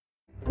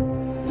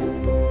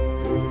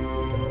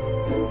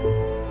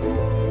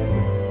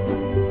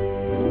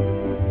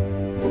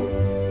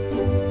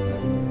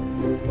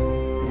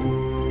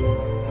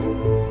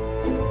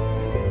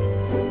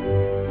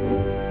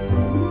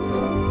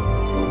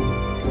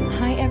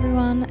Hi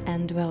everyone,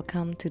 and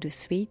welcome to the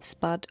Sweet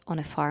Spud on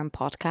a Farm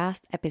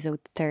podcast, episode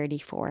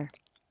 34.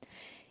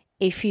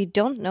 If you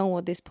don't know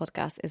what this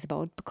podcast is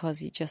about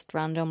because you just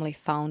randomly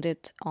found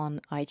it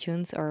on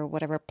iTunes or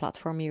whatever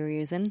platform you're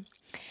using,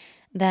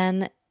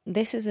 then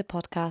this is a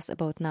podcast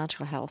about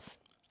natural health.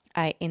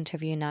 I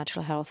interview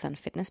natural health and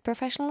fitness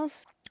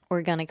professionals,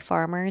 organic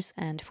farmers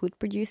and food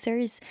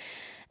producers,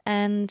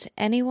 and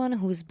anyone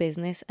whose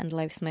business and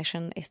life's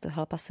mission is to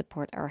help us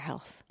support our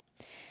health.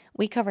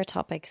 We cover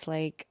topics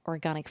like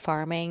organic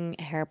farming,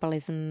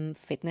 herbalism,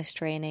 fitness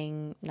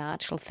training,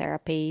 natural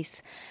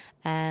therapies,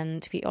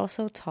 and we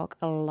also talk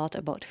a lot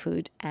about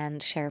food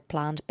and share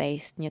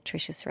plant-based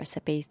nutritious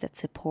recipes that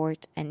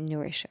support and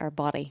nourish our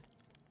body.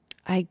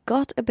 I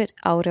got a bit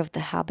out of the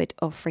habit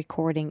of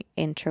recording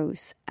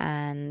intros,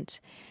 and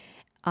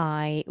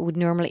I would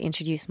normally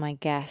introduce my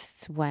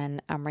guests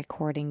when I'm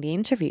recording the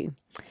interview.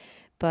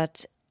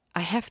 But I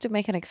have to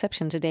make an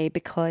exception today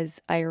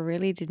because I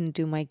really didn't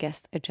do my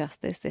guest a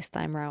justice this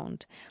time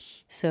round.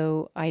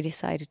 So I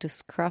decided to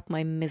scrap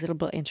my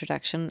miserable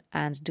introduction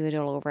and do it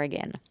all over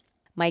again.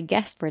 My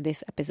guest for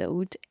this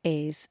episode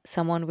is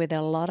someone with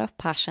a lot of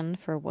passion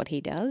for what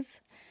he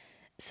does,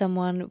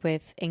 someone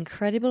with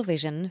incredible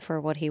vision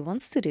for what he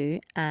wants to do,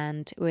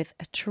 and with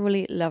a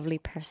truly lovely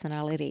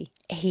personality.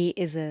 He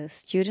is a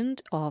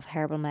student of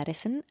herbal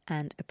medicine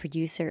and a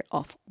producer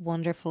of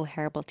wonderful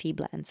herbal tea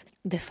blends,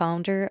 the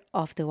founder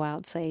of the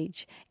Wild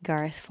Sage,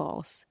 Gareth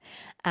Falls.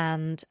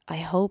 And I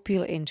hope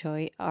you'll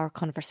enjoy our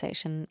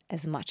conversation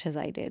as much as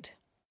I did.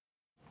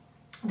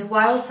 The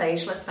Wild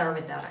Sage, let's start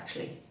with that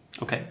actually.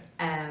 Okay.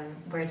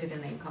 Where did the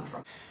name come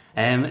from?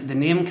 The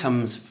name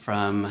comes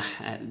from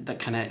that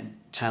kind of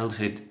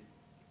childhood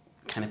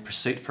kind of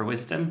pursuit for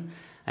wisdom.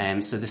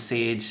 So the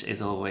sage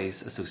is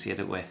always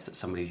associated with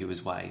somebody who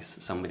is wise,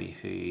 somebody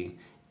who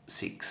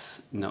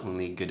seeks not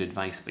only good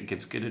advice but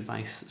gives good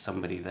advice,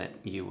 somebody that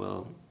you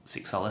will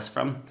seek solace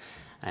from.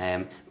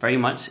 Very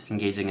much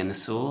engaging in the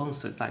soul,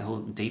 so it's that whole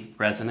deep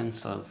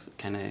resonance of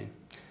kind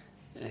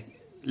of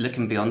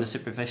looking beyond the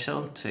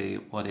superficial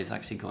to what is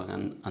actually going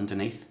on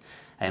underneath.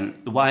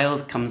 The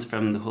wild comes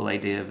from the whole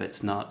idea of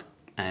it's not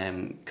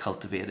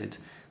cultivated,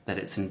 that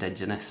it's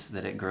indigenous,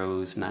 that it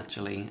grows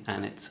naturally,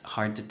 and it's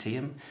hard to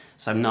tame.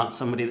 So I'm not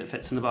somebody that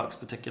fits in the box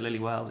particularly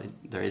well.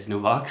 There is no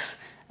box.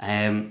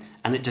 And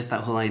it just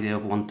that whole idea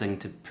of wanting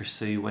to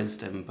pursue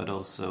wisdom, but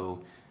also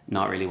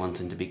not really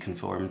wanting to be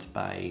conformed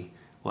by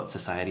what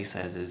society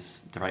says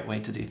is the right way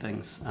to do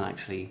things, and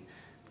actually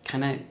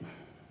kind of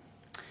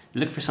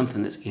look for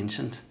something that's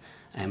ancient,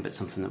 but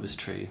something that was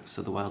true.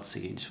 So the Wild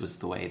Sage was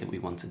the way that we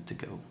wanted to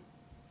go.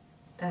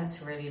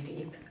 That's really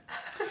deep.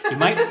 You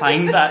might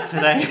find that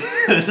today.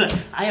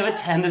 I have a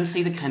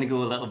tendency to kind of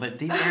go a little bit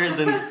deeper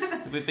than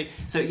it would be.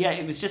 So yeah,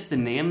 it was just the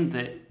name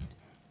that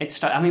it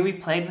struck. I mean, we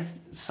played with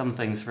some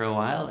things for a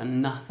while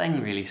and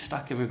nothing really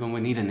stuck. And we were going, we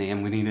need a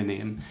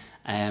name.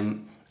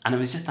 And it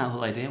was just that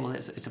whole idea, well,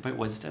 it's about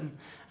wisdom.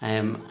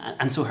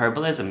 And so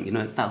herbalism, you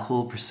know, it's that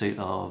whole pursuit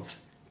of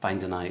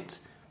finding out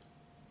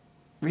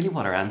really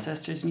what our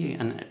ancestors knew,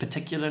 and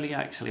particularly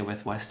actually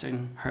with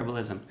Western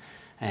herbalism.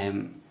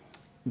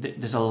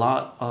 There's a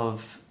lot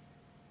of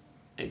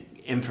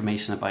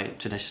information about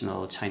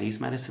traditional Chinese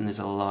medicine. There's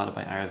a lot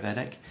about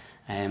Ayurvedic.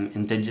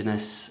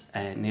 Indigenous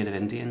native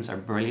Indians are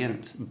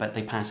brilliant, but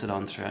they pass it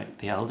on throughout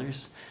the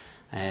elders.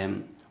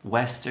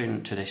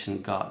 Western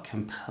tradition got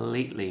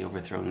completely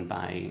overthrown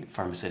by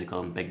pharmaceutical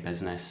and big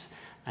business,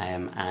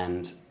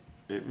 and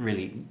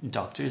really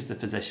doctors, the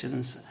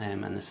physicians,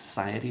 and the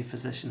society of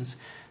physicians.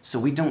 So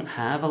we don't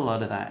have a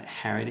lot of that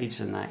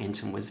heritage and that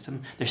ancient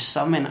wisdom. There's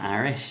some in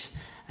Irish,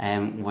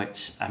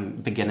 which I'm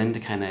beginning to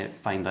kind of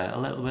find out a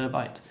little bit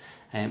about.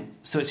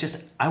 So it's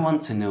just, I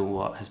want to know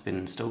what has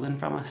been stolen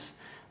from us.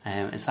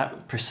 It's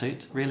that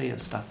pursuit, really,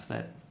 of stuff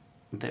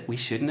that we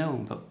should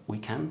know, but we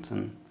can't,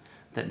 and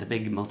that the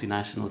big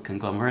multinational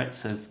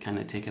conglomerates have kind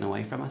of taken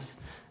away from us,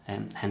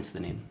 hence the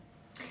name.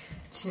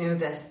 Do you know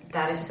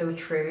that is so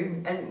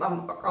true, and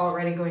I'm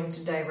already going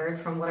to divert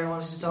from what I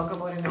wanted to talk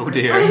about in oh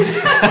dear.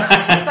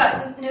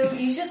 But no,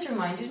 you just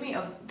reminded me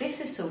of this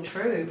is so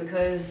true,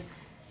 because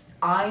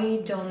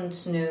I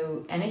don't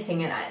know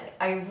anything, and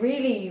I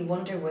really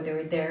wonder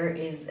whether there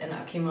is an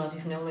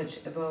accumulative knowledge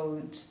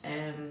about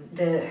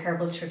the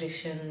herbal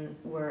tradition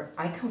where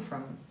I come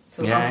from.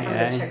 So I'm from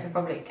the Czech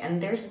Republic,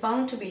 and there's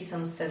bound to be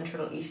some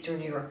Central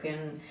Eastern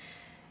European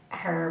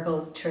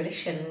herbal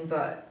tradition,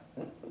 but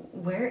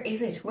where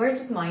is it? Where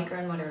did my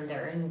grandmother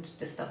learn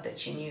the stuff that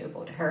she knew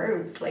about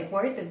herbs? Like,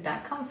 where did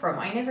that come from?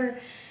 I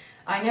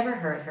never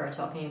heard her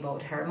talking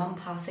about her mum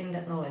passing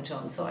that knowledge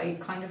on. So I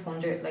kind of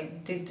wondered,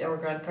 like, did our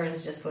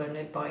grandparents just learn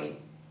it by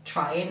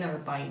trying or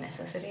by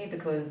necessity,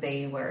 because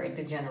they were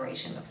the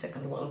generation of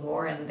Second World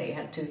War and they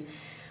had to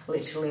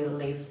literally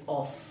live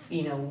off,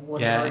 you know,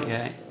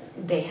 whatever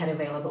they had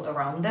available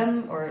around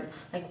them? Or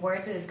like,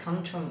 where did this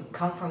come from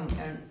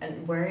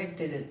and where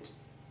did it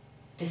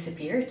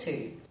disappear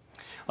to?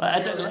 Well,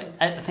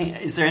 I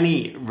think, is there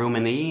any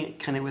Romani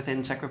kind of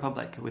within Czech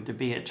Republic? Would there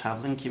be a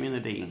travelling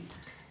community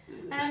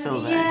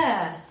still there?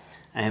 Yeah.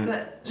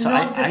 But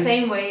not the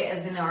same way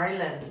as in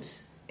Ireland.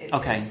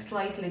 Okay. It's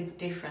slightly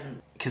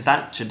different. Because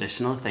that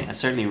traditional thing,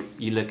 certainly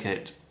you look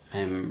at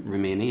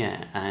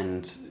Romania,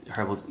 and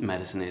herbal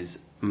medicine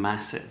is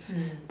massive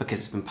because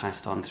it's been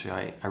passed on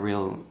throughout a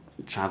real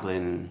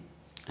travelling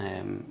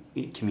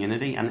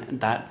community, and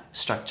that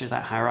structure,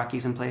 that hierarchy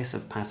is in place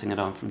of passing it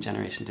on from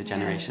generation to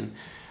generation.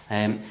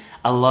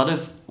 A lot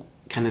of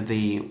kind of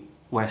the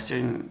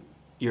Western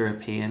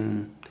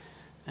European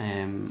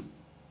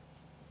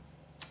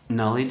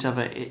knowledge of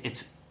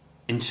it's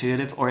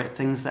intuitive, or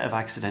things that have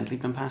accidentally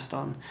been passed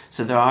on.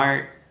 So there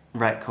are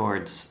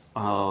records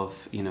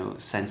of,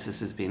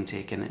 censuses being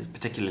taken,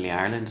 particularly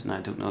Ireland, and I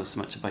don't know so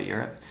much about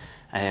Europe,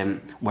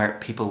 where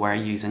people were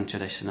using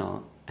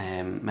traditional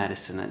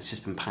medicine, and it's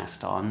just been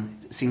passed on.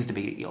 It seems to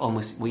be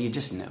almost, you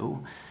just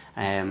know.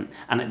 And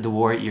the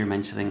war you're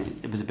mentioning,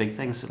 it was a big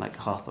thing, so like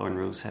hawthorn,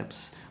 rose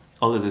hips,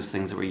 all of those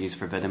things that were used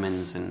for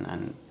vitamins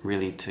and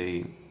really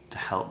to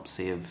help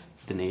save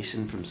the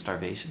nation from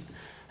starvation,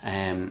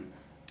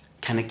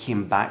 kind of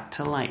came back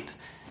to light.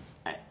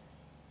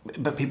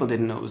 But people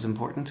didn't know it was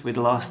important. We'd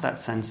lost that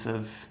sense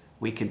of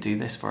we could do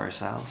this for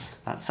ourselves.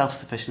 That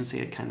self-sufficiency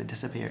had kind of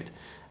disappeared.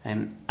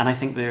 And I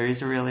think there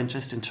is a real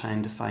interest in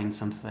trying to find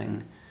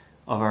something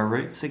of our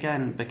roots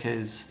again,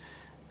 because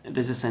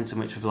there's a sense in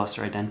which we've lost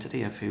our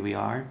identity of who we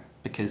are,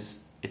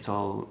 because it's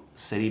all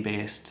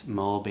city-based,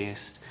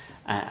 mall-based.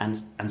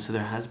 And so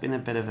there has been a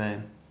bit of it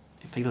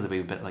feels to be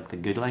a bit like the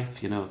good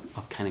life,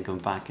 of kind of going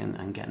back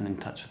and getting in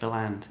touch with the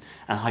land,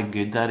 and how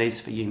good that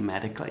is for you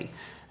medically.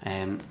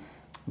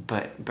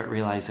 But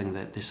realising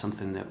that there's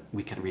something that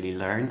we can really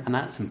learn, and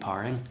that's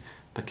empowering,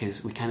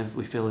 because we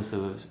feel as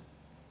though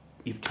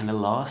you've kind of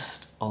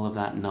lost all of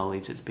that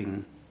knowledge that's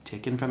been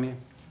taken from you.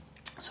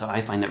 So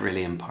I find it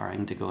really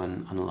empowering to go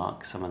and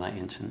unlock some of that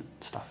ancient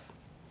stuff.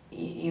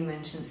 You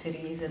mentioned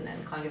cities and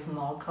kind of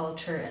mall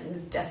culture, and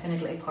it's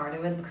definitely a part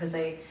of it, because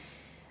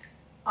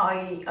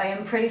I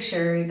am pretty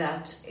sure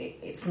that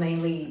it's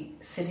mainly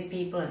city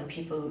people and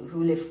people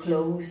who live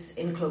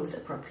in close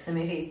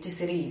proximity to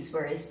cities,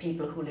 whereas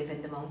people who live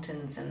in the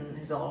mountains and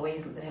have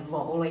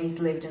always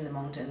lived in the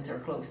mountains or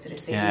close to the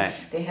city,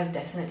 they have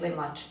definitely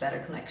much better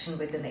connection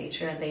with the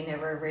nature, and they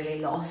never really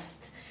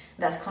lost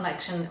that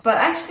connection. But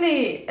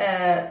actually,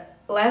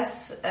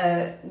 let's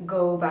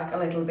go back a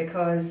little,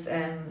 because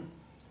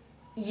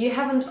you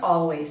haven't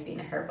always been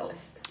a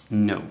herbalist.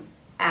 No.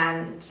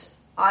 And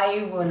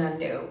I want to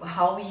know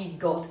how you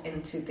got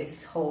into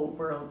this whole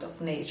world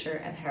of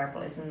nature and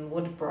herbalism,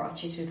 what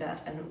brought you to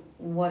that, and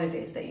what it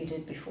is that you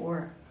did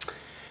before.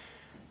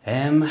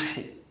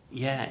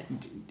 Yeah,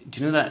 do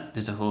you know that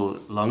there's a whole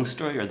long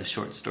story or the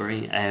short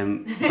story?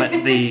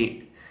 But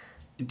the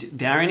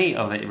irony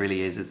of it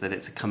really is that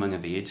it's a coming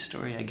of age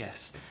story, I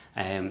guess.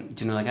 Do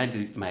you know, like I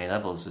did my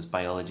A-levels was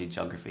biology,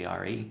 geography,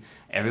 RE.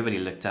 Everybody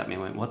looked at me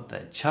and went, "What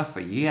the chuff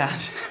are you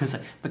at?" I was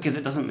like, because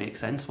it doesn't make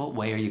sense. What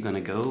way are you going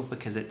to go?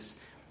 Because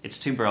it's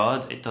too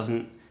broad. It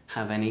doesn't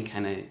have any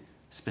kind of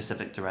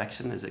specific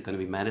direction. Is it going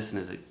to be medicine?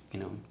 Is it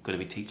going to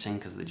be teaching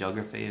because of the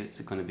geography? Is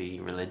it going to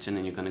be religion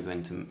and you're going to go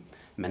into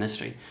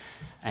ministry?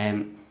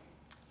 And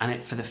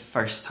it for the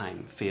first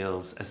time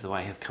feels as though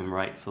I have come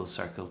right full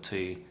circle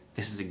to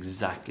this is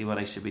exactly what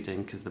I should be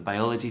doing, because the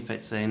biology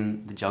fits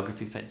in, the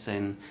geography fits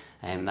in,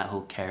 and that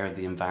whole care of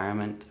the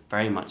environment,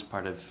 very much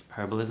part of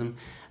herbalism,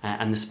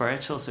 and the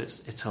spiritual, so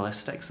it's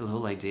holistic. So the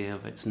whole idea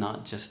of it's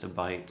not just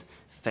about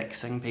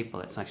fixing people,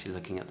 it's actually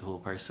looking at the whole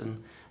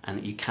person,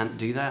 and you can't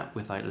do that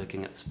without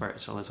looking at the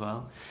spiritual as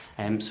well.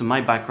 So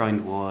my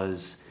background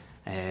was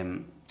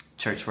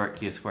church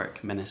work, youth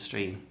work,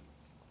 ministry,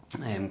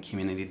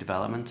 community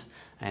development,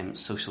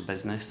 social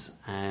business,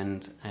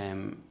 and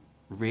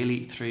really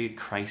through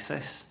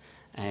crisis,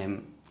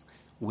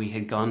 we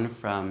had gone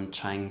from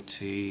trying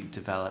to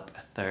develop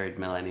a third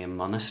millennium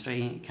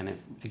monastery, kind of,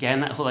 again,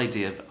 that whole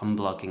idea of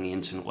unblocking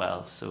ancient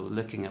wells. So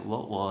looking at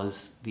what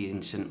was the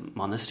ancient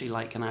monastery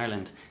like in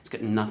Ireland. It's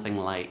got nothing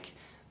like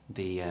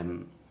the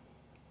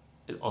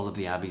all of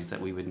the abbeys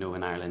that we would know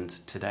in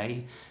Ireland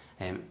today.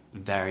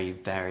 Very,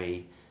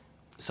 very,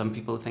 some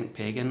people think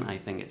pagan. I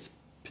think it's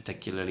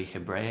particularly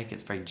Hebraic.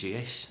 It's very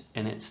Jewish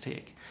in its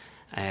take.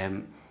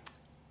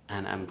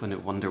 And I'm going to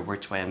wonder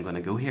which way I'm going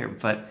to go here.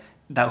 But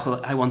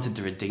I wanted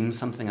to redeem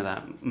something of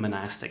that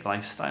monastic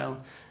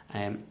lifestyle.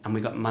 And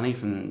we got money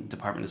from the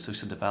Department of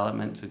Social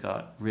Development. We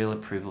got real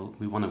approval.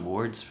 We won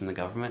awards from the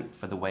government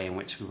for the way in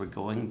which we were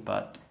going,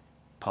 but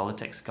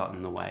politics got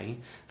in the way.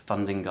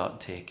 Funding got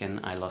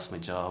taken. I lost my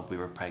job. We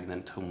were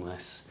pregnant,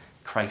 homeless.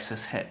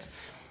 Crisis hit.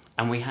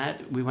 And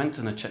we went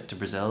on a trip to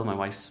Brazil. My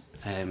wife's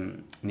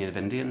native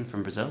Indian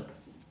from Brazil.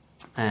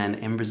 And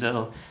in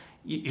Brazil,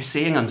 you're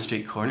seeing on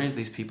street corners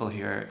these people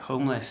who are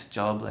homeless,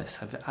 jobless,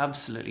 have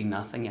absolutely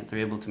nothing, yet they're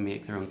able to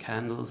make their own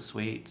candles,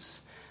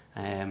 sweets,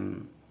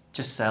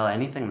 just sell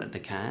anything that they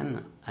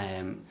can,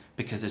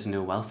 because there's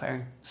no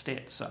welfare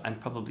state. So I'm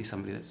probably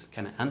somebody that's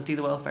kind of anti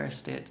the welfare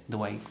state,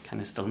 though I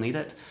kind of still need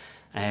it,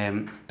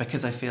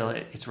 because I feel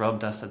it's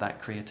robbed us of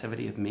that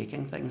creativity of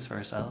making things for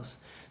ourselves.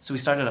 So we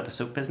started up a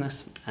soap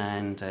business,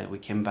 and we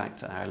came back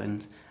to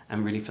Ireland,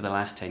 And really for the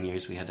last 10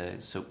 years we had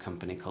a soap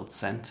company called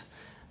Scent,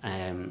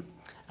 and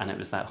it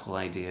was that whole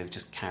idea of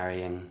just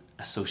carrying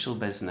a social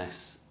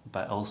business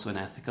but also an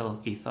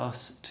ethical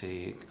ethos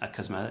to a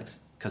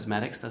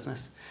cosmetics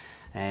business.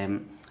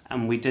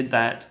 And we did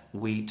that.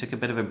 We took a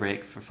bit of a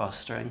break for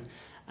fostering,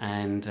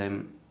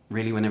 and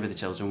really whenever the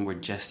children were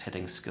just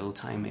hitting school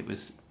time, it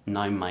was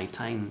now my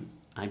time.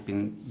 I'd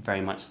been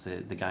very much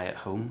the guy at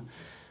home,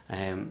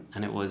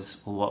 and it was,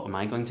 well, what am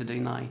I going to do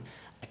now?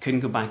 I couldn't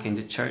go back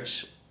into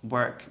church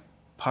work,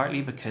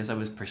 partly because I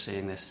was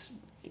pursuing this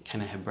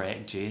kind of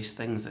Hebraic Jewish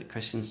things that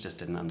Christians just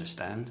didn't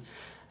understand,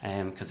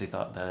 because they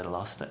thought that I'd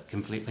lost it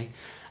completely.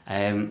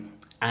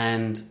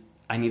 And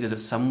I needed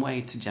some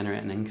way to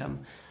generate an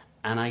income.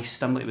 And I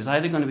stumbled, it was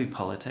either going to be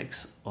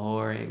politics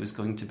or it was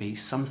going to be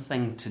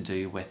something to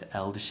do with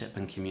eldership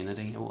and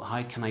community.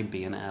 How can I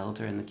be an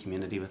elder in the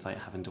community without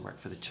having to work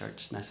for the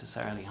church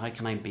necessarily? How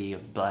can I be a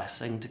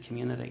blessing to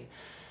community?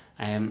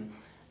 And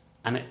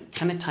it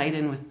kind of tied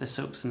in with the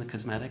soaps and the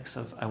cosmetics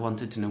of, I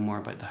wanted to know more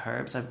about the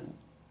herbs.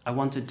 I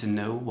wanted to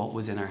know what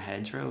was in our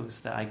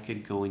hedgerows that I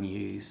could go and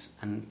use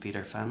and feed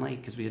our family,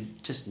 because we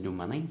had just no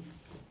money.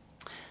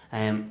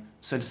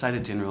 So I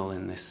decided to enroll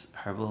in this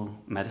herbal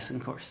medicine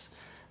course.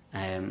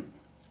 And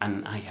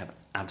I have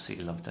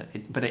absolutely loved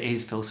it. But it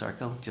is full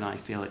circle. Do you know, I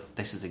feel like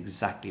this is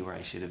exactly where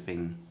I should have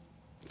been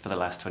for the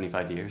last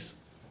 25 years.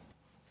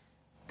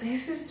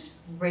 This is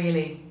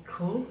really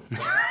cool.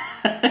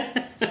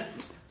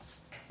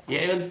 Yeah,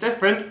 it's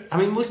different. I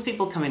mean, most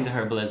people come into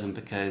herbalism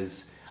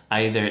because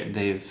either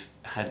they've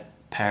had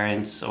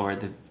parents or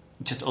they've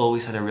just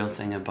always had a real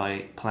thing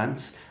about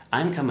plants.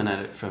 I'm coming at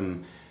it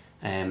from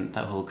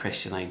that whole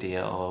Christian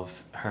idea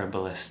of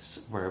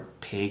herbalists were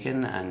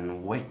pagan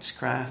and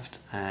witchcraft,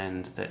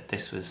 and that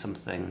this was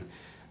something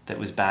that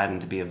was bad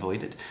and to be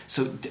avoided.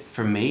 So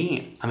for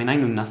me, I mean, I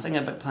know nothing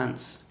about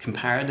plants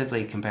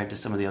comparatively compared to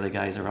some of the other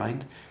guys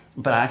around,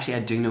 but actually I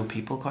do know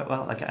people quite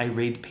well. Like, I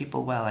read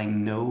people well, I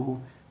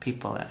know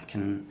people, I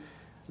can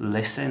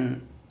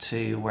listen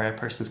to where a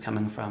person's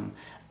coming from,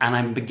 and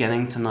I'm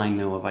beginning to now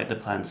know about the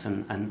plants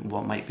and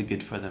what might be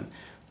good for them.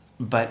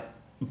 But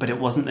it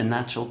wasn't the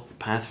natural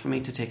path for me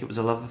to take. It was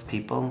a love of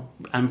people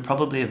and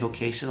probably a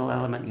vocational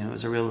element. You know, it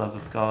was a real love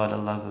of God, a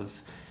love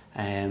of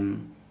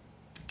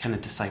kind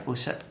of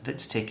discipleship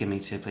that's taken me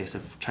to a place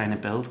of trying to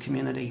build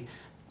community.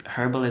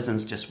 Herbalism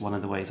is just one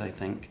of the ways I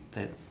think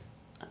that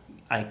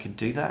I could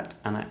do that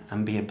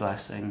and be a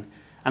blessing.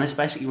 And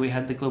especially we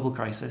had the global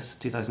crisis,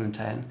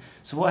 2010.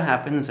 So what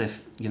happens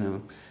if, you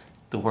know,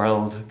 the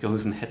world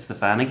goes and hits the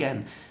fan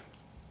again?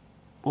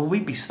 Well,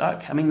 we'd be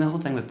stuck. I mean, the whole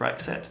thing with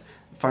Brexit,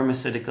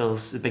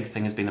 pharmaceuticals, the big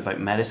thing has been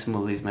about medicine,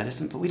 we'll lose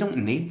medicine, but we don't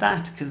need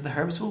that because the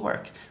herbs will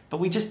work. But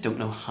we just don't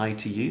know how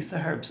to use the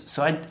herbs.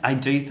 So I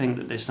do think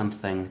that there's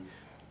something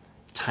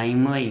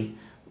timely,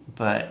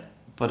 but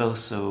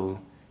also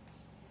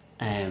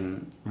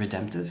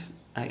redemptive,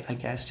 I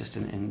guess, just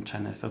in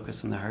trying to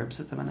focus on the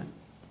herbs at the minute.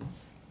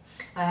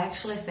 I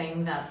actually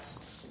think that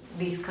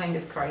these kind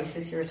of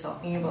crises you're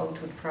talking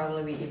about would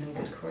probably be even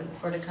good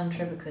for the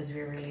country, because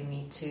we really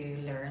need to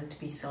learn to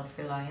be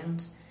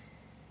self-reliant.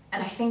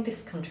 And I think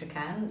this country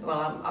can.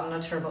 Well, I'm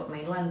not sure about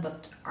mainland,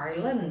 but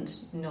Ireland,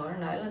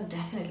 Northern Ireland,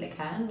 definitely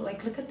can.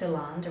 Like, look at the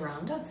land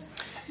around us.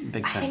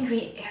 Big time. I think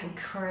we are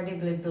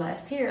incredibly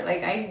blessed here.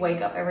 Like, I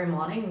wake up every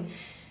morning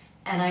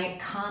and I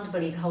can't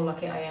believe how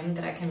lucky I am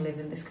that I can live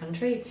in this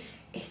country.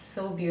 It's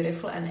so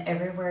beautiful, and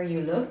everywhere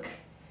you look,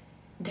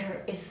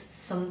 there is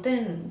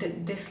something.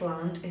 That this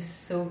land is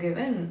so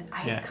given.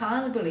 I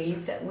can't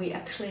believe that we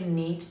actually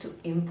need to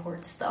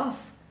import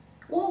stuff.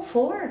 What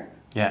for?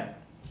 Yeah,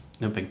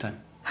 no, big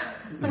time.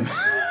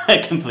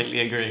 I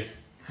completely agree.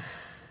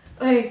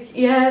 Like,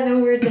 yeah, no,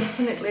 we're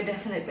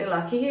definitely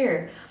lucky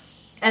here.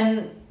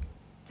 And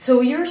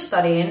so you're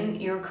studying,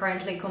 you're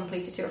currently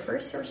completed your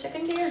first or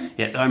second year?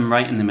 Yeah, I'm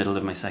right in the middle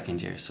of my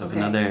second year, so I have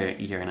another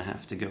year and a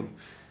half to go.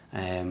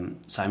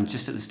 So I'm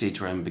just at the stage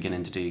where I'm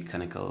beginning to do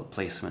clinical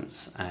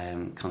placements,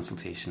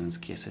 consultations,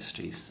 case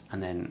histories,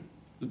 and then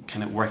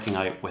kind of working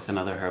out with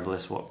another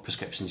herbalist what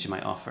prescriptions you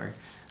might offer.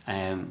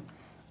 And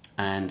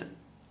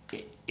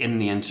in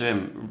the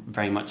interim,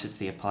 very much it's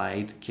the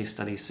applied case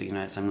studies. So, you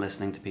know, I'm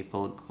listening to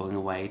people going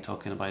away,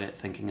 talking about it,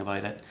 thinking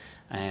about it.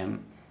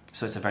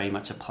 So it's a very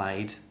much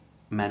applied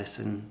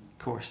medicine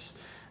course.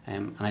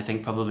 And I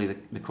think probably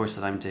the course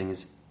that I'm doing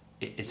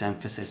its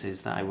emphasis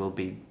is that I will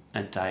be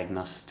a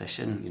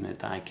diagnostician, you know,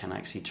 that I can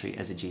actually treat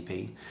as a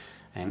GP.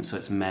 So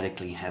it's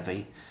medically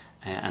heavy.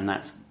 And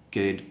that's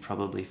good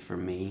probably for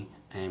me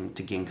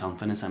to gain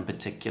confidence, and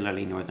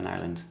particularly Northern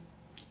Ireland.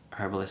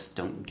 Herbalists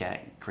don't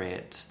get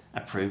great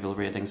approval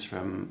ratings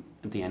from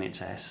the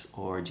NHS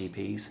or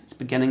GPs. It's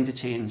beginning to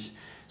change.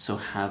 So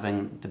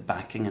having the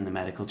backing and the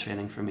medical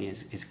training for me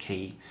is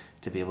key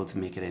to be able to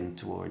make it in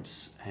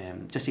towards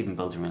just even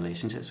building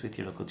relationships with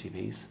your local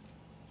GPs.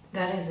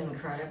 That is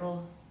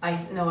incredible. I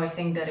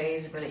think that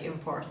is really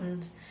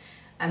important.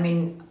 I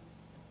mean,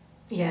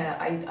 yeah,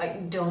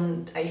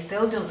 I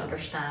still don't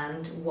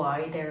understand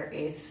why there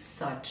is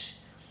such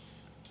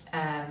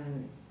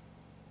kind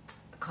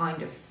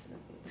of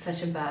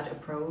such a bad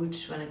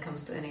approach when it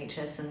comes to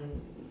NHS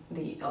and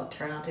the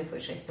alternative,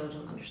 which I still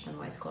don't understand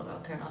why it's called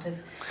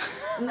alternative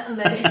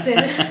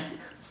medicine.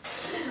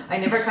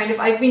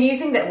 I've been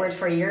using that word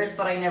for years,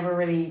 but I never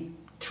really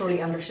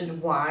truly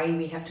understood why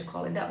we have to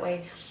call it that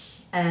way.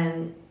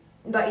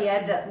 But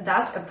yeah,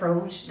 that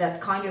approach,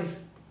 that kind of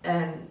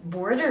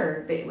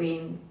border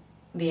between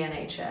the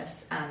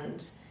NHS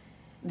and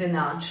the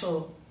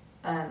natural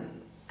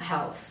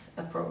health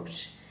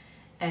approach,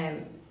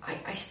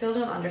 I still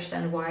don't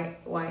understand why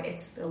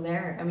it's still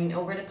there. I mean,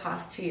 over the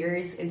past 2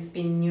 years, it's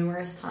been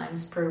numerous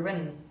times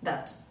proven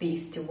that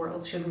these two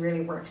worlds should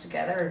really work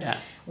together. Yeah.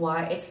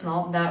 Why it's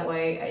not that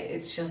way?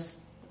 It's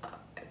just,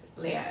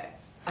 I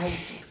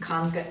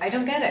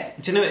don't get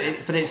it. Do you know?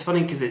 But it's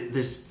funny because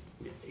there's.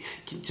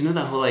 Do you know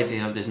that whole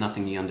idea of there's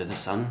nothing new under the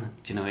sun?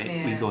 Do you know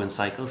we go in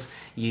cycles?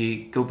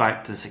 You go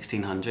back to the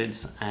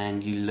 1600s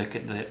and you look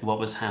at what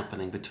was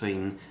happening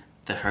between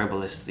the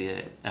herbalists,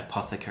 the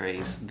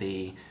apothecaries,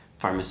 the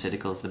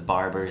pharmaceuticals, the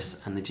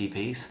barbers, and the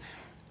GPs,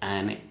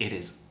 and it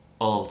is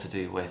all to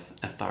do with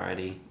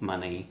authority,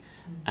 money,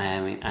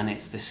 and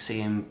it's the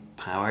same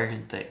power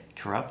that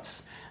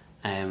corrupts,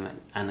 and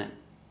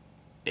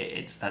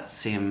it's that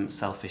same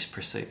selfish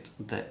pursuit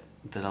that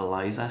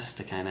allows us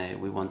to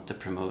we want to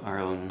promote our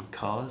own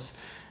cause.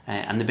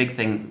 And the big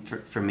thing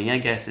for me, I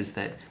guess, is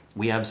that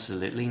we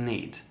absolutely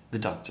need the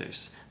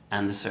doctors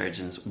and the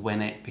surgeons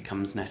when it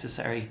becomes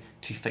necessary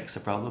to fix a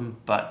problem.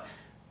 But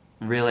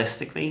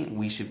realistically,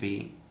 we should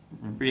be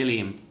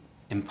really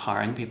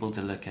empowering people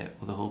to look at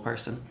the whole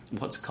person,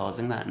 what's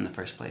causing that in the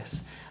first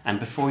place. And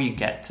before you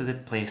get to the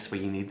place where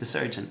you need the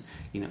surgeon,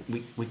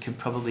 we could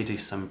probably do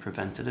some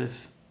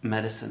preventative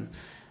medicine,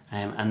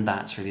 and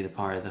that's really the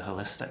power of the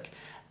holistic.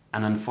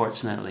 And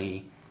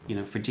unfortunately,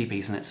 for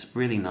GPs, and it's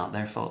really not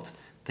their fault,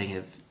 they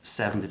have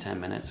 7 to 10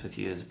 minutes with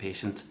you as a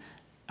patient.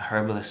 A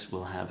herbalist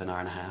will have an hour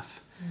and a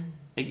half.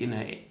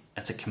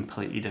 It's a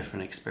completely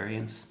different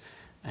experience.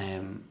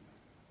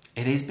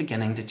 It is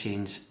beginning to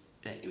change.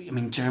 I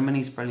mean,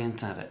 Germany's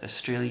brilliant at it.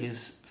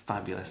 Australia's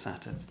fabulous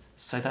at it.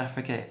 South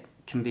Africa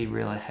can be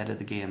real ahead of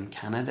the game.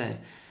 Canada,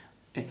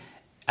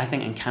 I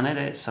think in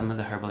Canada, some of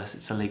the herbalists,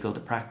 it's illegal to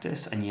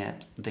practice, and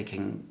yet they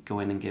can go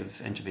in and give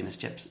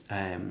intravenous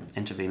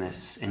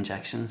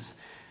injections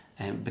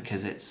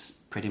because it's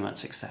pretty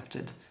much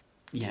accepted.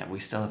 Yeah, we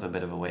still have a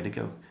bit of a way to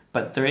go.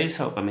 But there is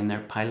hope. I mean, there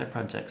are pilot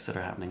projects that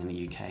are happening in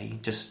the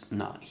UK, just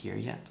not here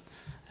yet.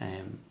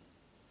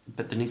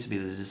 But there needs to be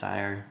the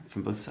desire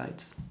from both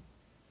sides.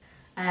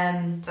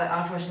 But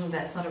unfortunately,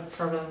 that's not a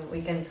problem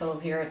we can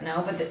solve here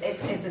now. But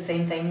it's the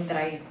same thing that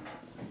I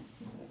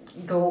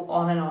go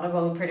on and on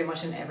about pretty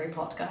much in every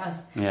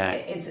podcast. Yeah,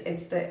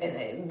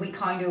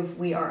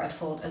 we are at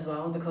fault as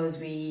well because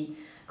we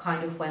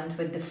kind of went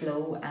with the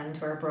flow and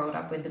were brought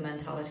up with the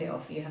mentality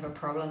of you have a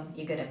problem,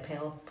 you get a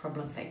pill,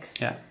 problem fixed.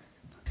 Yeah.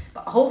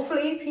 But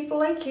hopefully people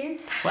like you,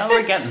 well,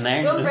 we're getting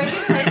there, will bring a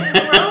change in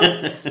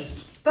the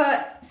world.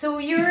 But so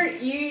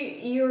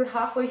you're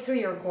halfway through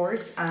your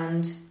course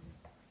and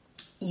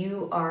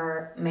you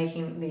are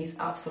making these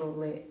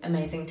absolutely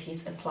amazing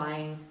teas,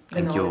 applying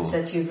the knowledge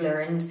that you've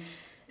learned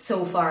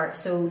so far.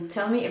 So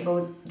tell me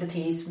about the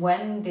teas.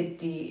 When did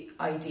the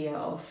idea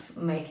of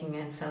making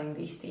and selling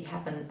these tea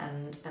happen,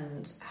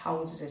 and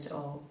how did it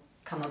all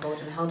come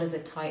about, and how does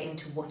it tie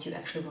into what you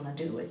actually want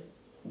to do with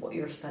what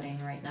you're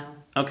studying right now?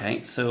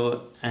 Okay,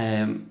 so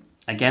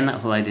again, that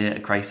whole idea, a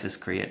crisis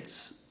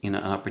creates an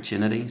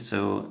opportunity.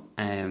 So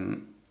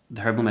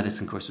the herbal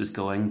medicine course was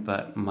going,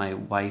 but my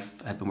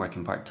wife had been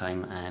working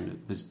part-time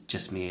and was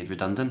just made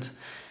redundant,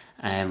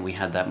 and we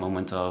had that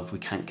moment of we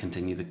can't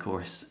continue the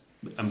course,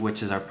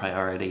 which is our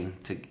priority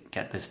to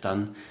get this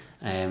done,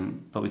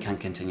 but we can't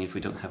continue if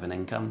we don't have an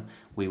income.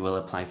 We will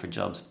apply for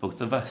jobs,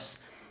 both of us.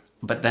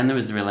 But then there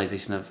was the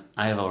realization of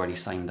I have already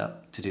signed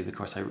up to do the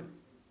course.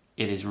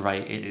 It is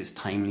right, it is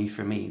timely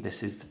for me.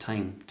 This is the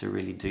time to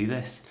really do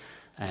this.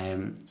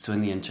 So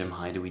in the interim,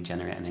 how do we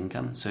generate an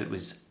income? So it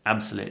was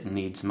absolute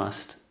needs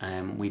must.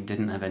 We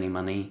didn't have any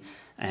money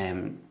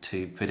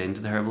to put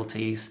into the herbal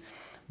teas,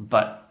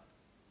 but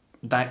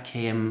that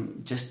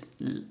came just...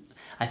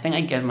 I think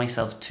I gave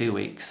myself 2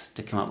 weeks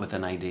to come up with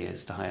an idea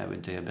as to how I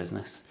would do a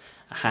business.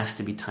 It has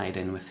to be tied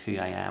in with who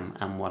I am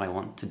and what I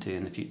want to do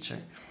in the future.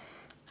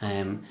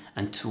 And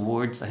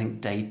towards, I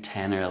think, day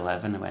 10 or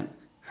 11, I went,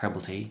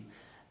 herbal tea.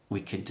 We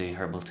could do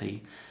herbal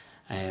tea.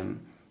 And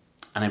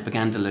I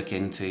began to look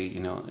into,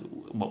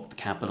 what would the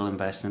capital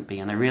investment be?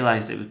 And I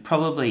realised it was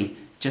probably,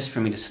 just for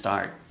me to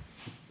start,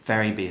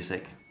 very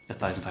basic,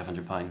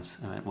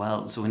 £1,500. I went,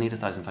 well, so we need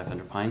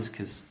 £1,500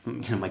 because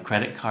my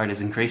credit card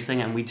is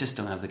increasing and we just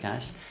don't have the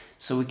cash.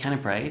 So we kind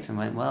of prayed and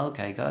went, well,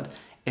 okay, God,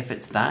 if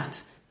it's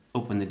that,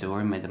 open the door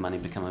and made the money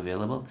become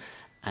available.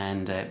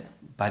 And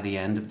by the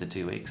end of the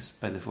 2 weeks,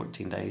 by the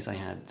 14 days, I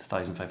had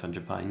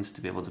 £1,500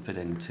 to be able to put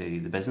into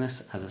the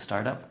business as a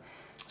startup.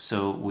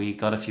 So we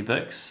got a few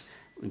books,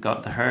 we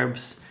got the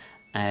herbs,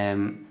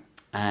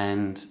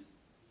 and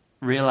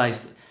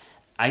realised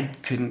I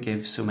couldn't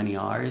give so many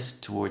hours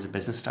towards a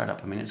business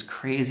startup. I mean, it's a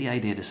crazy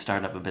idea to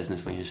start up a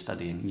business when you're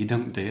studying. You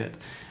don't do it.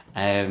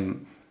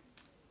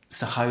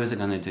 So how was it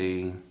going to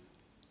do?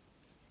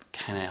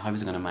 How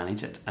was I going to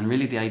manage it? And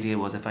really the idea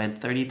was if I had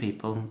 30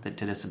 people that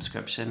did a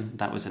subscription,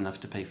 that was enough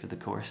to pay for the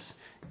course.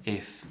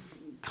 If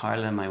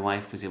Carla, my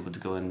wife, was able to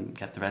go and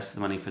get the rest of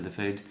the money for the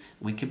food,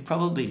 we could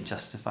probably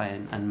justify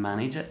and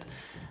manage it.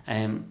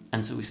 And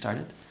so we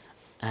started.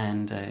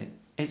 And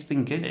it's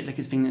been good.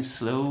 It's been a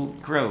slow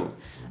grow.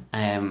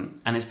 And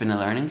it's been a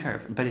learning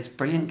curve. But it's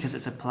brilliant because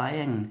it's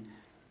applying,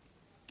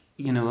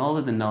 all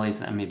of the knowledge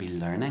that I may be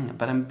learning,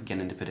 but I'm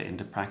beginning to put it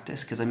into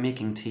practice because I'm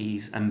making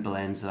teas and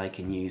blends that I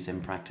can use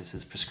in practice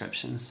as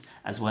prescriptions,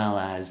 as well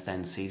as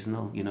then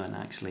seasonal, and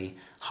actually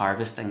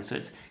harvesting. So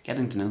it's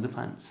getting to know the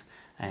plants.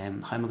 How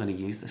am I going to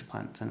use this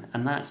plant?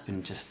 And that's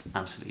been just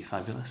absolutely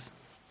fabulous.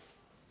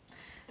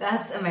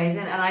 That's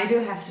amazing. And I do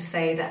have to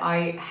say that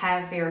I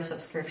have your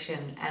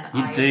subscription.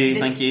 And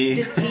Thank you.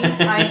 The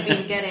teas I've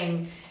been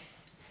getting,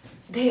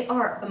 they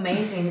are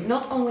amazing.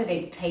 Not only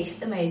they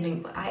taste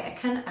amazing, but I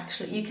can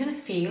actually, you can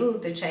feel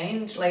the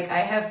change. Like I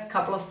have a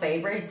couple of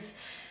favorites,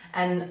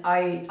 and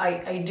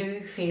I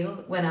do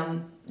feel when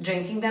I'm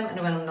drinking them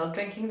and when I'm not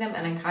drinking them,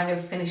 and I kind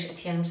of finish at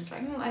the end, I'm just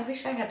like, I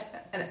wish I had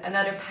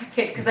another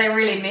packet because I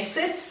really miss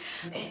it.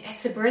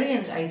 It's a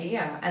brilliant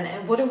idea,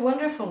 and what a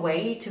wonderful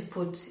way to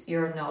put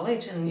your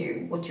knowledge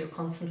and what you're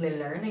constantly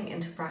learning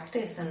into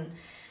practice. And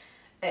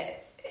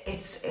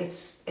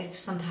it's a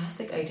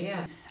fantastic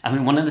idea. I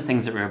mean, one of the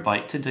things that we're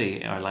about to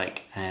do are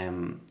like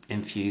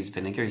infused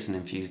vinegars and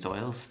infused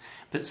oils.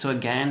 But so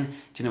again,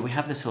 we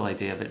have this whole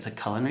idea of it's a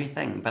culinary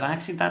thing, but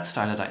actually that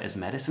started out as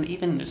medicine.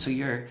 Even so,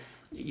 your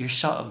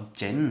shot of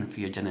gin for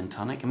your gin and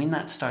tonic, I mean,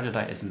 that started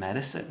out as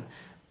medicine.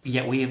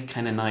 Yet we have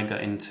kind of now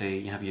got into,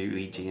 you have your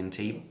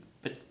G&T.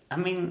 But I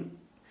mean,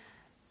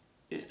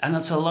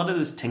 and so a lot of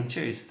those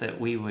tinctures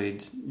that we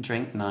would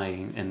drink now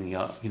in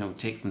the,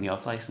 take from the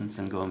off license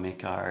and go and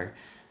make our,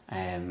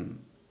 I'm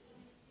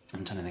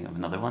trying to think of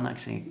another one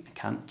actually. I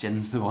can't.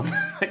 Gin's the one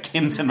that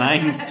came to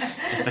mind,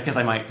 just because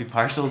I might be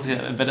partial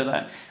to a bit of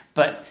that.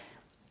 But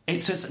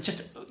it's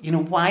just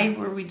why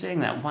were we doing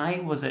that? Why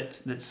was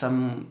it that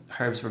some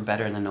herbs were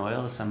better in an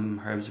oil,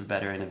 some herbs were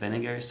better in a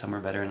vinegar, some were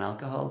better in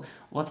alcohol?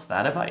 What's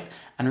that about?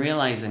 And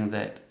realizing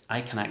that I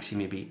can actually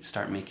maybe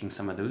start making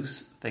some of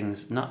those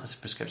things not as a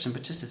prescription,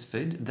 but just as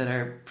food that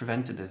are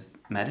preventative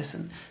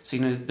medicine. So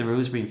the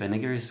rosemary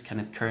vinegar is kind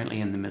of currently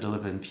in the middle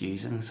of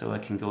infusing, so I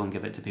can go and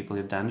give it to people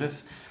who have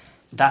dandruff.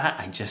 That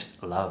I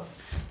just love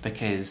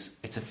because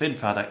it's a food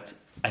product.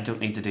 I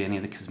don't need to do any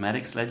of the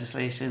cosmetics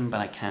legislation,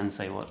 but I can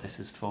say what this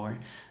is for.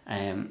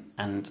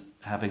 And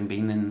having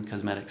been in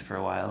cosmetics for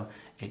a while,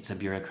 it's a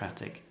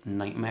bureaucratic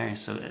nightmare.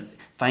 So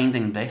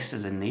finding this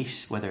as a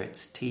niche, whether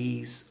it's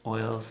teas,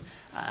 oils,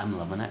 I'm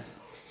loving it.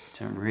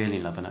 I'm really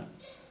loving it.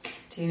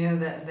 Do you know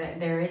that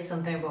there is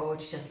something about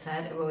what you just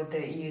said about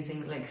the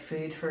using like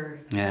food for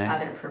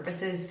other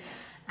purposes?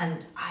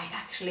 And I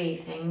actually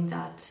think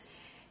that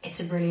it's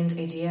a brilliant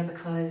idea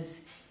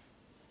because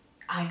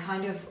I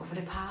kind of, over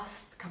the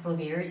past couple of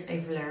years,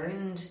 I've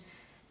learned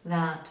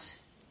that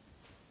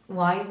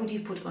why would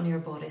you put on your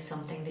body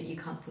something that you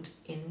can't put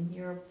in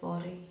your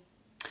body?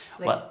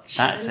 Like, well,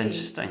 that's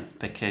interesting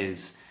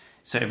because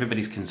so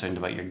everybody's concerned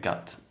about your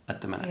gut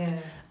at the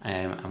minute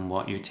and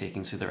what you're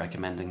taking. So they're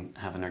recommending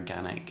having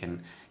organic,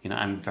 and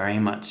I'm very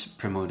much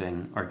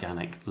promoting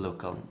organic,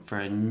 local for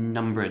a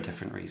number of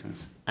different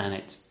reasons, and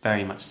it's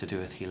very much to do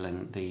with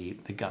healing the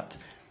gut.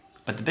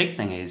 But the big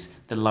thing is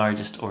the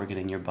largest organ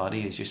in your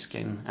body is your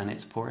skin, and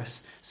it's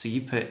porous. So you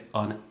put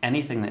on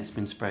anything that's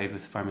been sprayed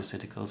with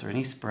pharmaceuticals or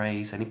any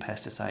sprays, any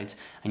pesticides,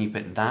 and you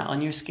put that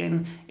on your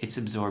skin, it's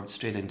absorbed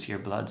straight into your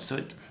blood. So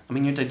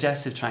your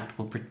digestive tract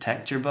will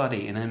protect your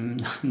body in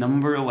a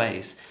number of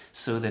ways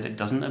so that it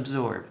doesn't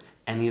absorb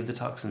any of the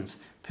toxins.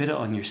 Put it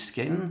on your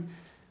skin,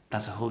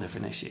 that's a whole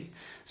different issue.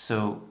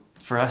 So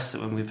for us,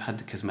 when we've had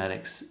the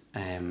cosmetics,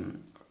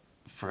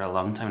 for a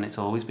long time, and it's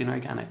always been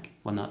organic.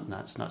 Well,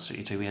 that's not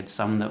strictly true. We had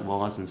some that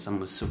was, and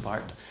some was soap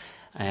art.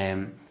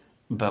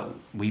 But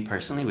we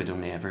personally would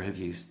only ever have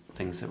used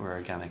things that were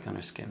organic on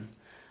our skin,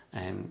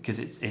 because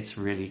it's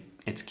really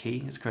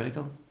key. It's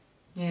critical.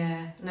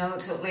 Yeah, no,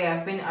 totally.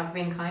 I've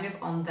been kind of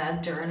on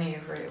that journey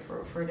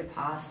for the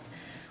past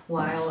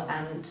while,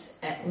 and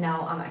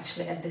now I'm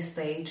actually at this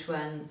stage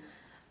when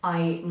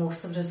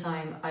most of the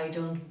time I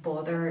don't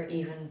bother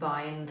even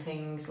buying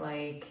things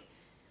like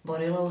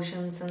body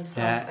lotions and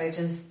stuff. I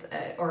just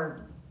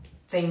or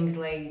things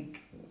like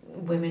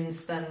women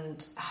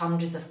spend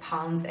hundreds of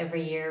pounds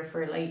every year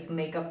for like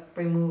makeup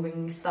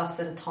removing stuffs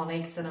and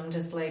tonics, and I'm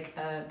just like,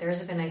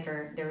 there's a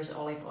vinegar, there's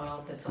olive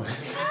oil, that's all I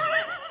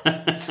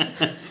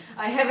need.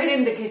 I have it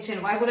in the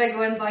kitchen. Why would I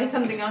go and buy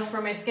something else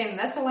for my skin?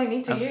 That's all I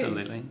need to use.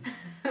 Absolutely.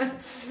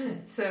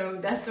 So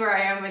that's where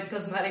I am with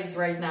cosmetics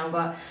right now.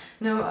 But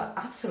no,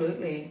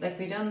 absolutely. Like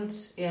we don't,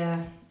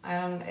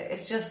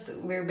 it's just,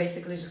 we're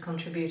basically just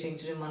contributing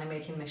to the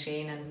money-making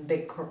machine and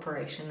big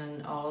corporation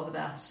and all of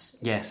that.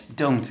 Yes,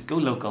 don't. Go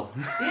local.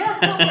 Yes,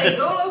 totally.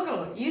 Go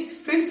local. Use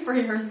food for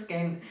your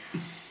skin.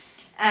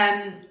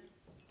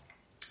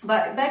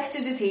 But back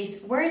to the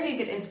teas. Where do you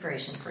get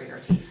inspiration for your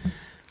teas?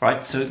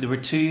 Right, so there were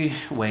two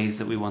ways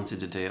that we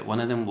wanted to do it.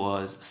 One of them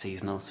was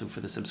seasonal, so for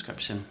the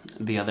subscription.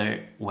 The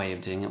other way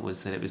of doing it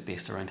was that it was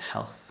based around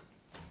health.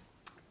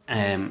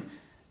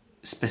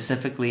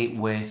 Specifically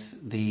with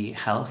the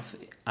health,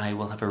 I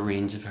will have a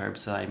range of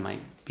herbs that I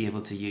might be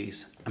able to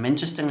use. I'm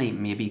interestingly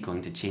maybe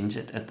going to change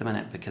it at the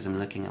minute because I'm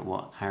looking at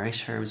what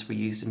Irish herbs were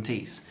used in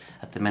teas.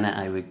 At the minute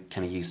I would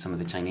kind of use some of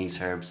the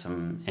Chinese herbs,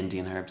 some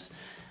Indian herbs.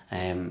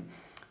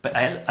 But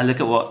I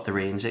look at what the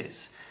range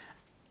is.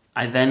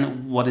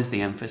 What is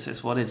the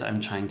emphasis? What is I'm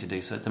trying to do?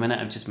 So at the minute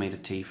I've just made a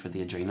tea for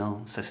the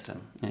adrenal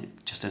system.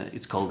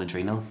 It's called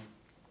Adrenal.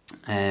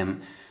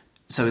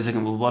 So I was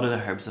thinking, well, what are the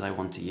herbs that I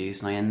want to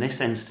use? Now, in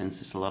this instance,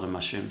 it's a lot of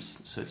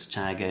mushrooms. So it's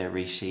chaga,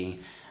 reishi,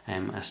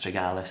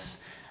 astragalus.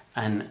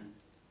 And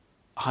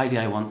how do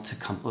I want to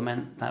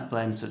complement that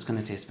blend? So it's going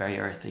to taste very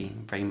earthy,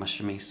 very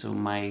mushroomy. So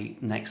my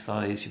next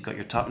thought is you've got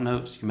your top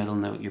note, your middle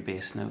note, your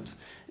base note.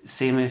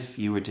 Same if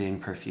you were doing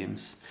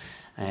perfumes.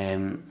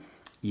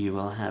 You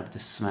will have the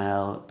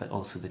smell, but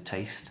also the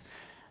taste.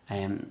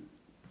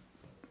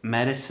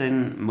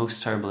 Medicine,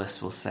 most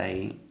herbalists will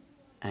say,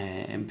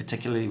 and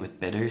particularly with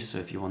bitters, so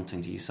if you're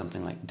wanting to use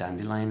something like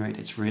dandelion root,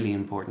 it's really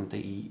important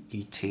that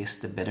you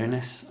taste the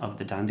bitterness of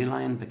the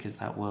dandelion, because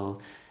that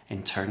will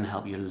in turn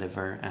help your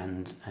liver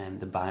and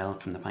the bile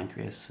from the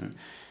pancreas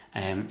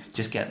and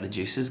just get the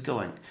juices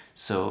going.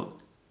 So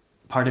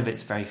part of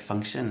its very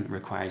function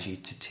requires you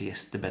to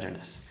taste the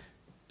bitterness.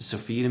 So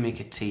for you to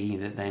make a tea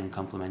that then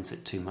complements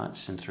it too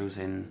much and throws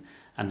in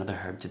another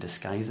herb to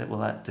disguise it, well,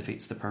 that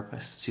defeats the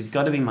purpose. So you've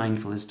got to be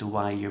mindful as to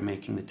why you're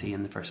making the tea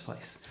in the first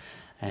place.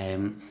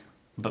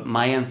 But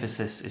my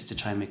emphasis is to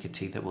try and make a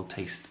tea that will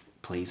taste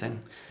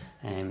pleasing.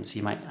 So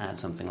you might add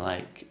something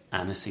like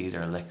aniseed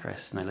or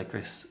licorice. Now,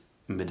 licorice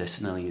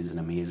medicinally is an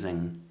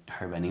amazing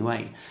herb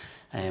anyway.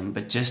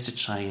 But just to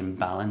try and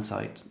balance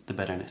out the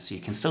bitterness. So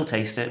you can still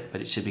taste it, but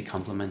it should be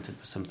complemented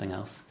with something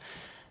else.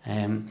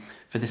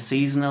 For the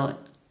seasonal,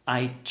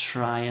 I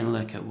try and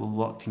look at, well,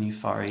 what can you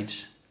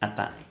forage at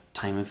that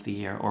time of the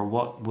year, or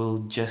what will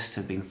just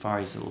have been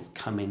foraged that will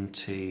come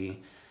into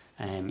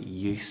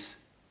use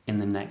in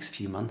the next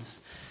few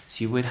months.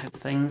 So you would have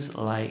things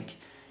like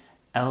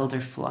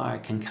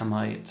elderflower can come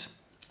out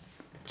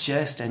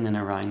just in and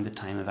around the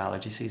time of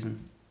allergy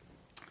season.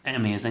 An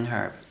amazing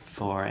herb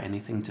for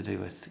anything to do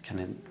with kind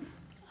of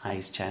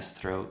eyes, chest,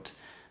 throat.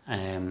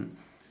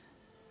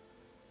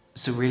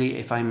 So really,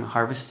 if I'm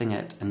harvesting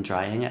it and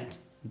drying it,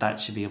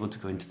 that should be able to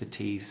go into the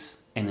teas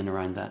in and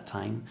around that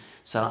time.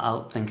 So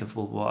I'll think of,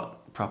 well,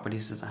 what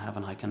properties does it have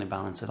and how can I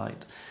balance it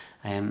out?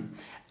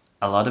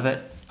 A lot of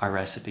it are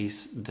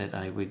recipes that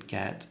I would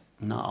get,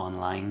 not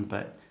online,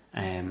 but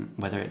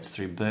whether it's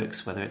through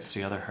books, whether it's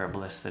through other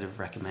herbalists that have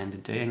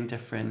recommended doing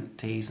different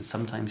teas. And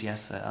sometimes,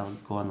 yes, I'll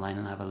go online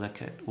and have a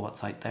look at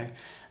what's out there.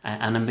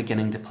 And I'm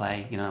beginning to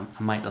play, I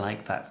might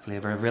like that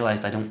flavour. I've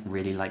realised I don't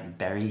really like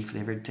berry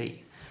flavoured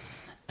tea.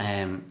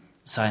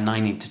 So I now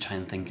need to try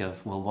and think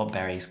of, well, what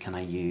berries can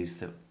I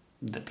use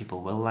that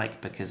people will like?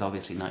 Because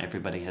obviously not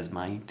everybody has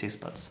my taste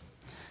buds.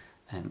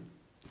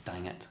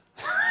 Dang it.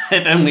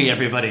 If only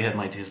everybody had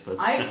my taste buds.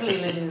 I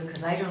clearly do,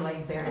 because I don't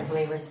like berry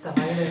flavoured stuff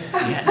either.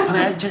 Yeah, but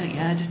I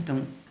just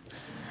don't.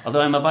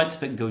 Although I'm about to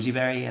put goji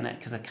berry in it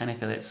because I kind of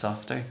feel it's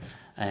softer.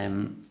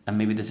 And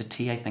maybe there's a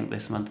tea I think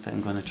this month that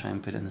I'm going to try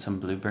and put in some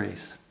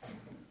blueberries.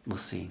 We'll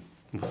see.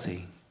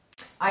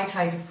 I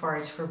tried to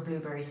forage for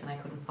blueberries and I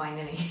couldn't find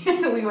any.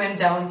 We went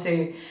down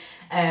to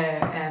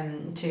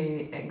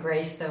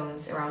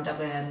Greystones around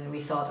Dublin and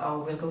we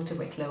thought, we'll go to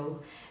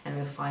Wicklow and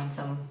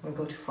we'll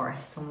go to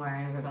forest somewhere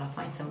and we're going to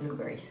find some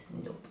blueberries.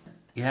 Nope.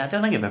 Yeah, I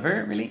don't think I've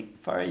ever really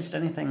foraged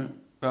anything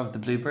of the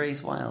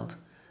blueberries wild.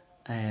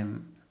 I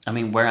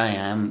mean, where I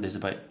am, there's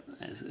about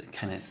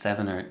kind of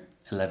 7 or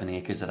 11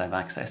 acres that I've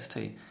access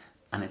to,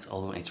 and it's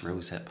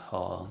rosehip,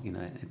 haw,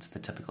 it's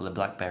the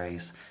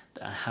blackberries.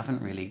 I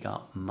haven't really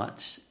got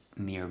much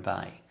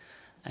nearby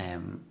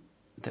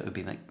that would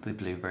be like the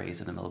blueberries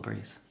and the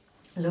mulberries.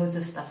 Loads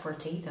of stuff for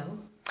tea, though.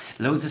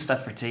 Loads of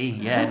stuff for tea,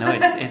 yeah. No,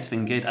 it's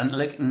been good. And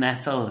look,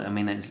 nettle, I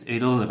mean, it's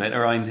oodles of it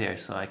around here,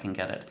 so I can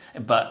get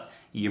it. But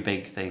your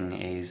big thing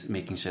is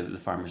making sure that the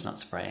farmer's not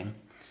spraying.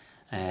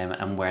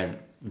 And where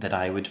that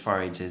I would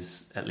forage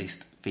is at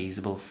least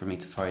feasible for me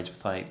to forage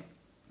without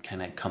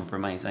kind of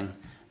compromising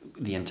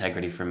the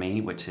integrity for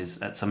me, which is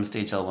at some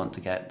stage I'll want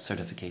to get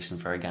certification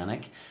for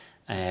organic.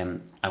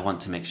 I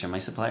want to make sure my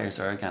suppliers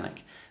are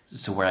organic.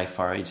 So where I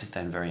forage is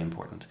then very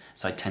important.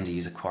 So I tend to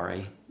use a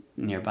quarry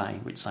nearby,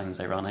 which sounds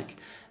ironic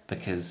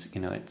because,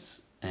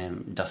 it's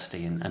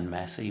dusty and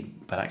messy,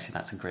 but actually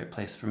that's a great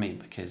place for me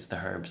because the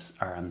herbs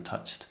are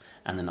untouched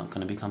and they're not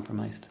going to be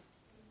compromised.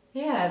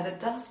 Yeah, that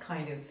does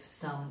kind of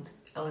sound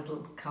a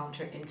little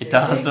counterintuitive. It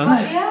does, doesn't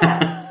it?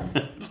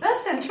 Yeah,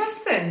 that's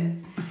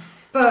interesting.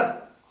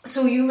 But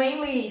so you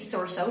mainly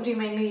source out? Do you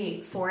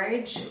mainly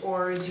forage,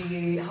 or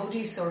how do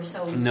you source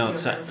out? No,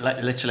 so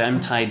literally, I'm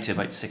tied to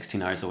about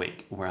 16 hours a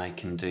week where I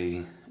can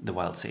do the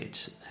wild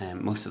sage.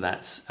 Most of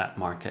that's at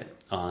market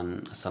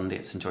on a Sunday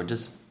at St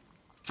George's.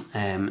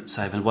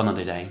 So I have one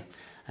other day,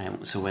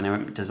 So when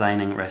I'm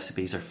designing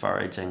recipes or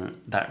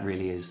foraging, that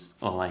really is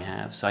all I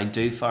have. So I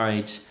do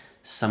forage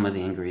some of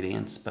the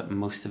ingredients, but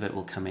most of it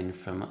will come in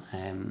from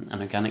an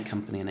organic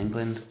company in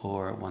England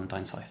or one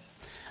down south.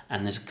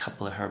 And there's a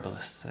couple of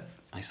herbalists that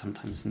I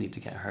sometimes need to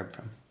get a herb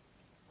from.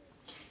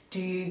 Do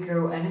you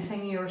grow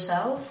anything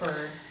yourself,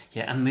 or...?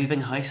 Yeah, I'm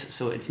moving house,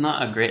 so it's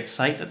not a great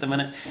site at the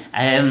minute.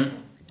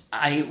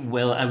 I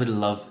would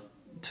love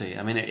to.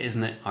 I mean,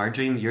 isn't it our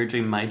dream, your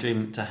dream, my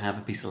dream, to have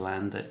a piece of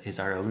land that is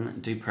our own,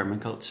 do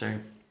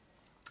permaculture,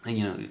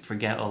 and,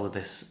 forget all of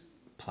this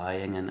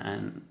ploughing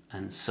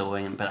and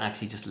sowing, but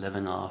actually just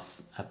living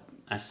off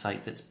a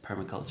site that's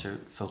permaculture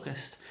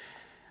focused.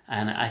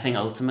 And I think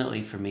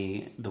ultimately for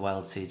me, the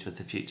wild seed with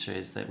the future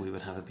is that we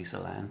would have a piece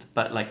of land.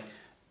 But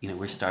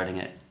we're starting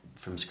it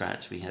from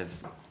scratch. We have,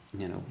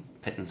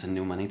 pittance and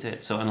no money to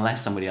it. So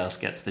unless somebody else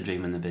gets the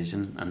dream and the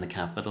vision and the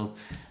capital,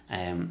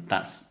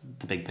 that's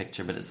the big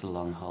picture, but it's the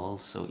long haul.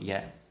 So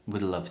yeah,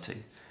 would love to,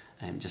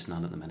 just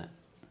not at the minute.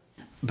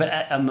 But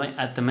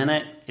at the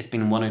minute, it's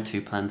been 1 or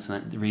 2 plants,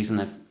 and the reason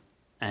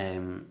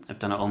I've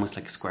done it almost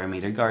like square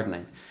meter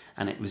gardening,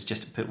 and it was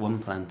just to put one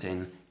plant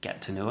in,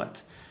 get to know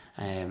it,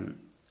 and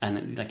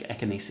like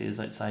echinacea is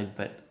outside,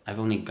 but I've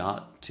only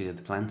got 2 of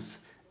the plants.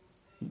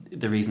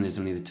 The reason there's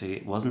only the 2,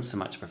 it wasn't so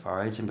much for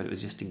foraging, but it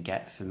was just to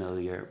get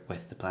familiar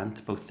with the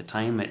plant, both the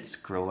time it's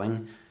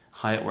growing,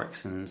 how it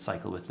works in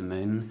cycle with the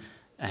moon,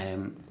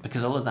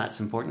 because all of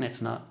that's important.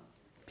 It's not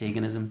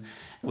paganism,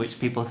 which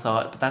people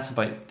thought, but that's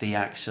about the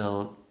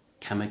actual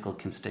chemical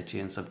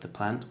constituents of the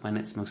plant when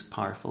it's most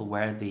powerful,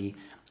 where the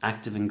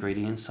active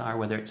ingredients are,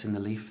 whether it's in the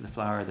leaf, the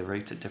flower, or the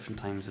root at different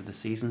times of the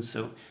season.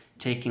 So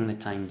taking the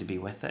time to be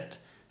with it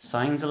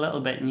sounds a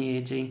little bit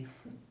new agey,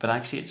 but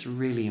actually it's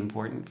really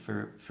important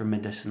for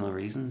medicinal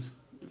reasons.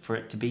 For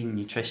it to be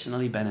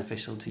nutritionally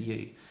beneficial to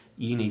you,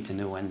 you need to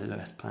know when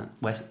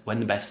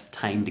the best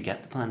time to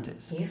get the plant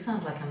is. You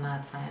sound like a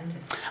mad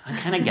scientist. I'm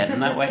kind of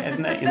getting that way,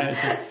 isn't it?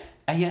 It's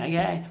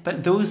yeah.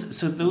 But those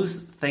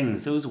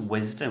things, those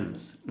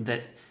wisdoms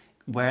that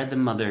where the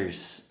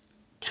mother's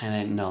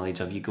kind of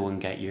knowledge of, you go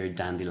and get your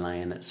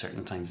dandelion at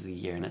certain times of the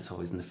year, and it's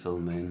always in the full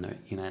moon, or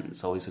and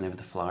it's always whenever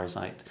the flower's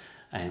out.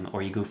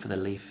 Or you go for the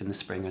leaf in the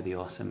spring or the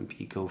autumn,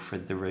 you go for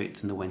the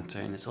roots in the winter,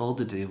 and it's all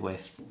to do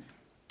with,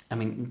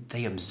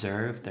 they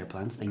observed their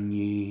plants, they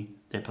knew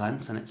their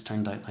plants, and it's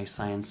turned out now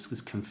science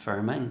is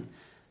confirming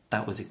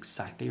that was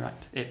exactly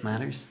right. It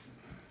matters.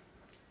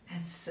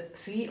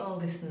 See, all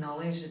this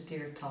knowledge that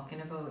you're talking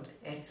about,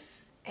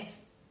 it's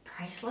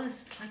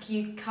priceless. It's like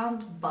you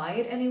can't buy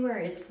it anywhere.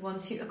 It's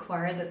once you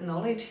acquire that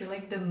knowledge, you're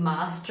like the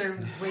master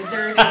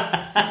wizard of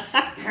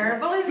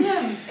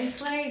herbalism.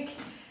 It's like...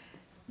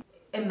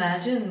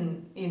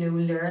 Imagine,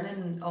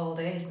 learning all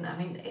this,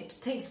 and it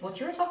takes, what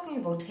you're talking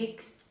about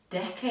takes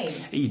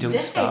decades. You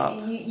don't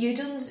stop. You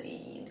don't,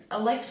 a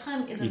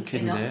lifetime isn't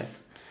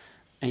enough.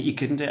 You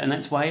couldn't do it, and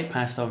that's why it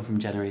passed on from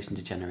generation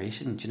to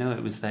generation. Do you know,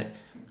 it was that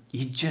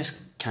you just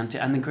can't do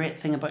it. And the great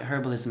thing about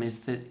herbalism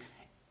is that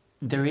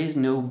there is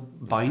no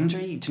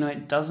boundary. Do you know,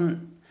 it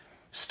doesn't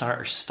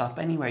start or stop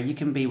anywhere. You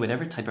can be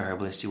whatever type of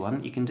herbalist you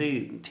want. You can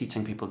do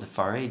teaching people to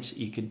forage.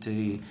 You could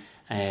do...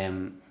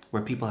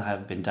 where people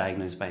have been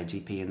diagnosed by a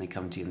GP and they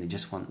come to you and they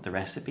just want the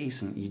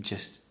recipes, and you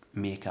just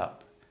make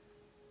up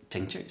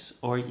tinctures.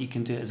 Or you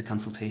can do it as a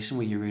consultation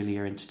where you really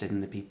are interested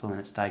in the people and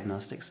it's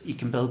diagnostics. You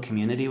can build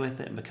community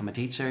with it and become a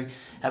teacher.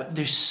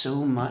 There's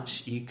so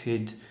much you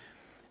could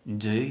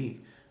do,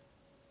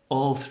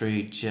 all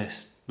through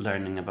just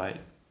learning about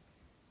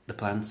the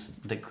plants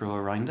that grow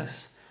around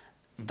us.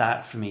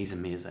 That for me is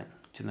amazing.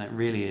 And that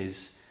really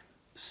is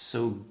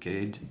so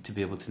good to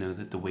be able to know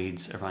that the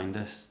weeds around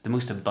us, the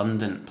most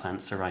abundant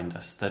plants around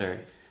us that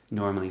are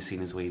normally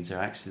seen as weeds, are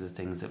actually the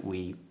things that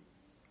we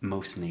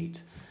most need.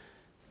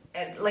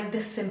 Like the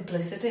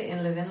simplicity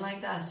in living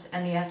like that,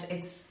 and yet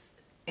it's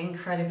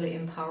incredibly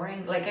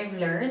empowering. Like I've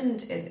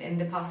learned in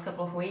the past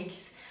couple of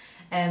weeks,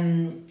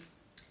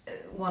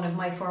 one of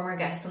my former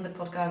guests on the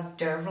podcast,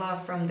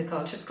 Dervla from the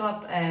Cultured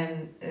Club,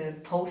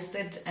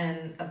 posted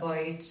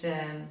about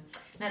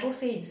nettle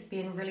seeds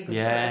being really good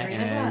for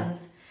adrenal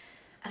glands.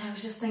 And I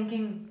was just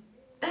thinking,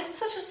 that's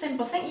such a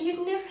simple thing.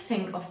 You'd never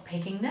think of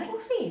picking nettle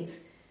seeds.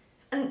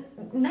 And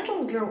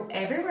nettles grow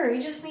everywhere.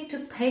 You just need to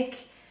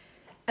pick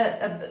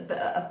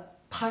a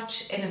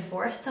patch in a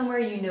forest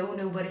somewhere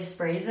nobody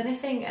sprays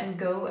anything, and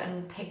go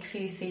and pick a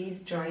few seeds,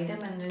 dry them,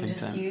 and then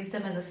just use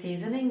them as a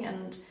seasoning.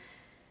 And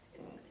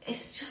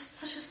it's just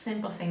such a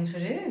simple thing to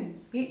do.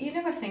 You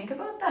never think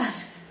about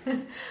that.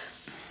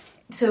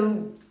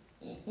 So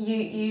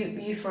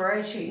you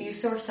forage, you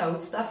source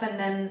out stuff, and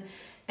then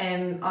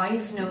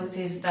I've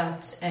noticed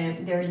that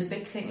there is a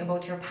big thing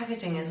about your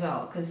packaging as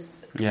well,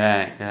 because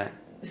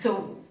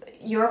so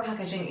your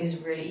packaging is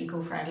really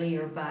eco-friendly.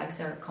 Your bags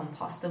are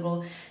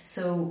compostable.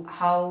 So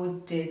how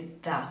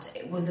did that?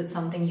 Was it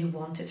something you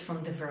wanted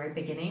from the very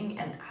beginning?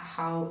 And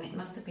how it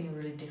must have been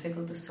really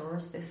difficult to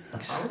source this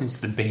stuff out. It's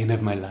the bane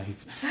of my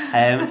life.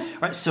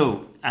 Right.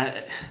 So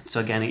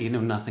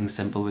again, nothing's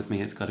simple with me.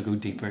 It's got to go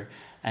deeper.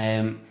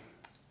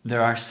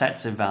 there are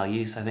sets of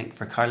values. I think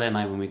for Carla and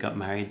I, when we got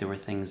married, there were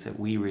things that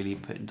we really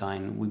put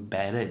down. We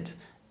bedded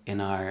in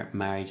our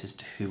marriage as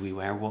to who we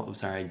were, what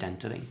was our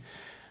identity.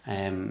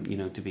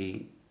 To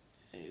be,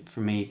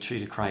 for me, true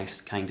to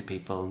Christ, kind to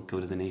people, go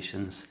to the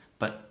nations.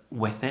 But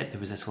with it, there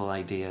was this whole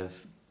idea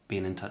of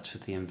being in touch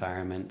with the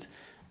environment.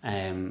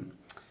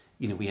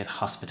 We had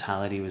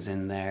hospitality was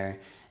in there,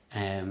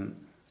 and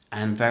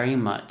very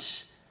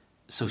much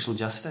social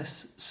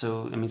justice.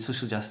 So,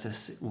 social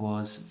justice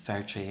was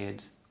fair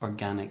trade,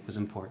 organic was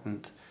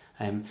important.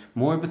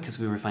 More because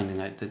we were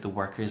finding out that the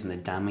workers and the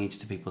damage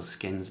to people's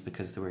skins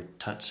because they were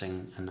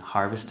touching and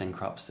harvesting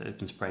crops that had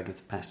been sprayed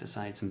with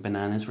pesticides, and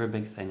bananas were a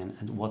big thing,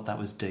 and what that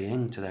was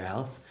doing to their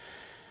health.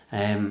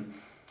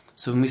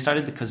 So when we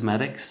started the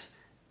cosmetics,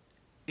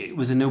 it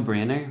was a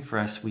no-brainer for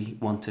us. We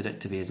wanted it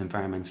to be as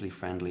environmentally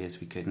friendly as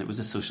we could, and it was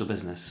a social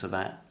business. So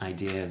that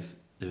idea of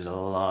there was a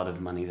lot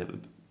of money that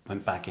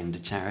went back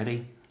into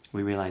charity.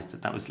 We realised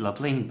that was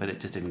lovely, but it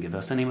just didn't give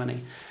us any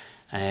money.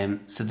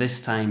 So this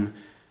time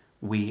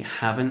we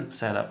haven't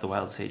set up the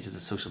Wild Sage as a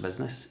social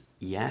business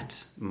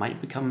yet.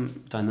 Might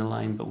become down the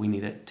line, but we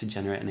need it to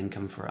generate an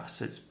income for us.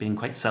 So it's being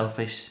quite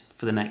selfish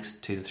for the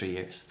next 2 to 3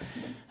 years.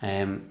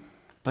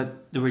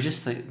 But there were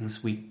just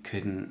things we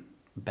couldn't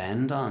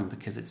bend on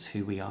because it's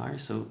who we are.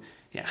 So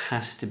it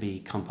has to be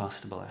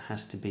compostable, it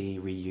has to be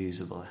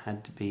reusable, it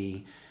had to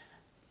be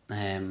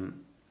as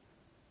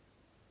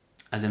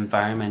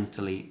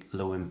environmentally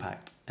low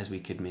impact as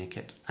we could make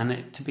it.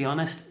 And to be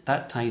honest,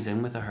 that ties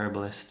in with a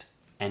herbalist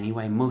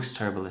anyway. Most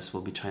herbalists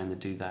will be trying to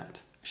do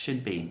that.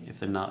 Should be. If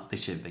they're not, they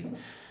should be.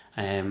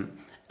 And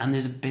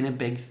there's been a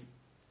big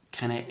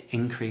kind of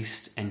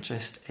increased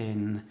interest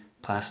in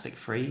plastic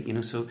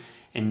free. So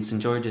in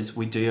St. George's,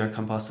 we do our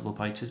compostable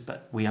pouches,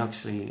 but we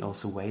actually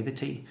also weigh the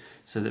tea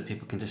so that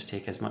people can just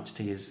take as much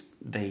tea as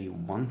they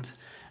want.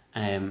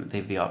 They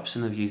have the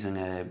option of using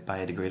a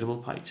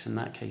biodegradable pouch in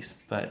that case,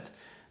 but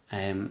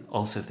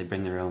also if they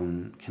bring their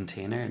own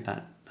container,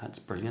 that's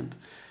brilliant.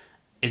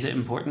 Is it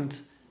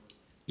important?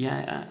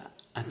 Yeah,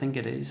 I think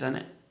it is,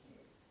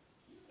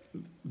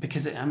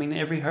 because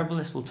every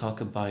herbalist will talk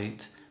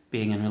about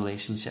being in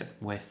relationship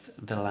with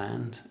the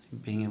land,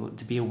 being able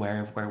to be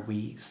aware of where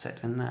we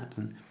sit in that.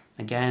 And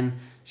again,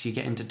 so you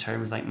get into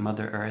terms like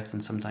Mother Earth,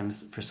 and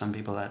sometimes for some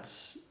people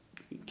that's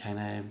kind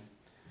of,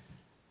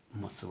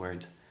 what's the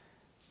word?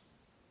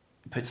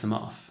 Puts them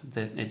off.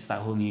 That it's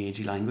that whole new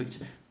agey language.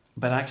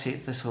 But actually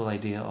it's this whole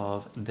idea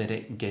of that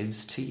it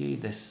gives to you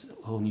this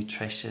whole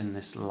nutrition,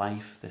 this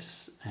life,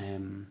 this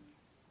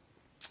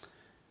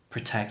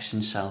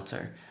protection,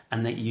 shelter,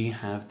 and that you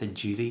have the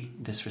duty,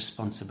 this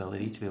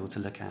responsibility to be able to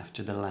look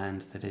after the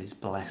land that is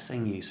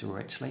blessing you so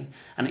richly.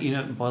 And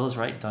it boils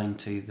right down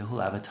to the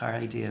whole avatar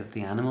idea of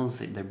the animals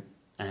that they're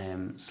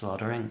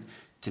slaughtering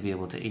to be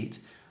able to eat.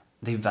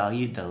 They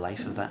valued the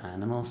life of that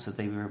animal, so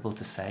they were able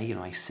to say,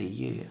 I see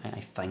you,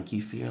 I thank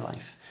you for your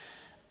life.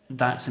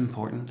 That's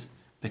important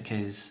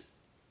because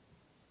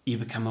you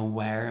become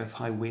aware of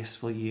how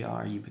wasteful you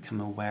are. You become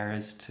aware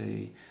as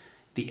to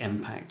the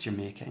impact you're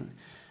making.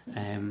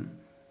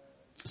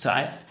 So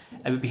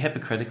it would be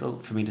hypocritical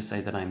for me to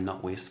say that I'm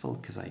not wasteful,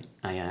 because I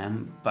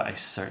am, but I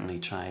certainly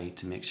try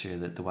to make sure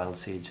that the Wild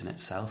Sage in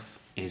itself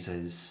is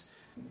as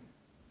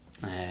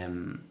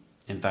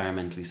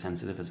environmentally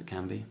sensitive as it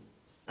can be.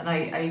 And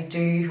I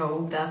do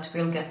hope that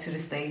we'll get to the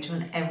stage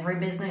when every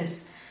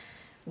business,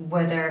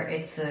 whether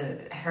it's a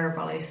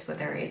herbalist,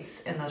 whether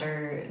it's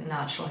another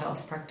natural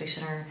health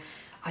practitioner,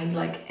 I'd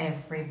like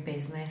every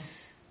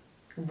business,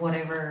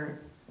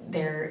 whatever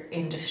their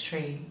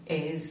industry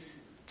is,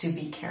 to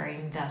be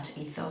carrying that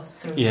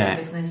ethos through their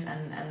business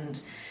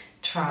and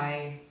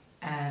try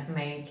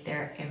make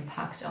their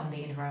impact on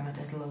the environment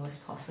as low as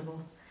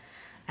possible.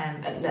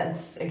 And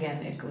that's,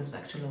 again, it goes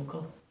back to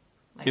local.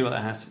 Well,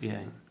 it has,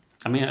 yeah.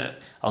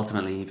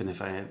 Ultimately, even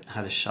if I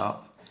had a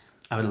shop,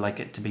 I would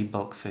like it to be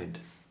bulk food,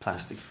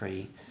 plastic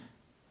free,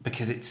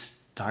 because it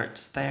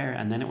starts there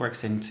and then it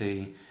works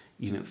into,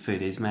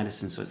 food is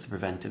medicine, so it's the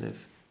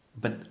preventative.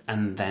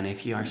 And then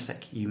if you are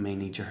sick, you may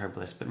need your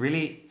herbalist. But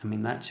really,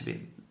 that should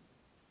be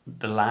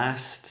the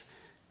last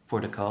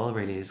protocol.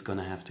 Really is going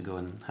to have to go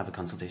and have a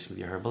consultation with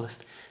your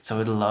herbalist. So I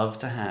would love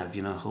to have,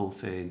 a whole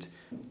food,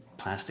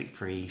 plastic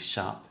free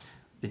shop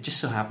that just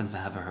so happens to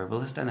have a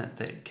herbalist in it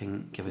that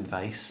can give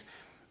advice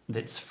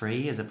that's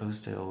free, as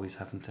opposed to always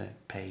having to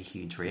pay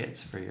huge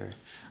rates for your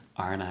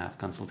hour-and-a-half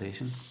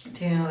consultation.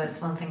 Do you know,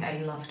 that's one thing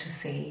I love to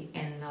see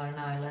in Northern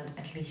Ireland,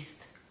 at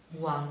least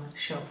one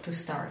shop to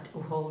start a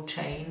whole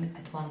chain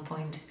at one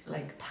point,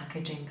 like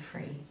packaging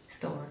free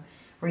store,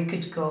 where you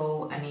could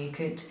go and you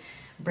could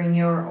bring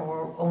your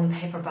own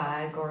paper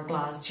bag or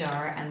glass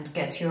jar and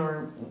get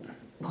your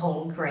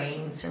whole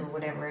grains or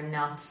whatever,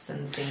 nuts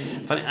and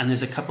seeds. Funny, and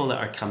there's a couple that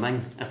are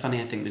coming.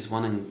 Funny, I think there's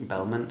one in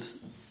Belmont,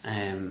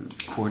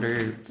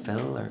 Quarter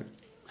Fill, or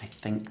I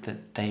think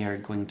that they are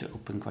going to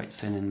open quite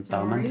soon in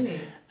Belmont. Oh, really?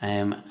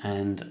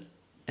 And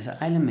is it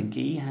Island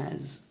McGee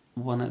has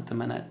one at the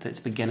minute that's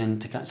beginning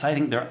to come. So I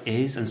think there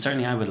is, and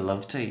certainly I would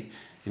love to.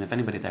 If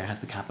anybody there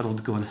has the capital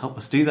to go and help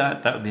us do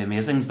that, that would be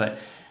amazing. But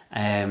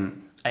I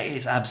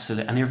It's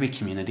absolute, and every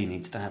community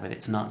needs to have it.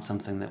 It's not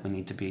something that we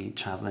need to be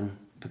travelling,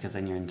 because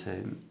then you're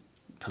into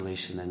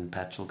pollution and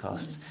petrol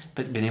costs.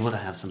 But being able to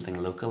have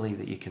something locally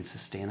that you can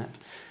sustain it,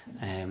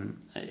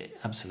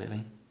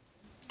 absolutely.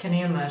 Can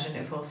you imagine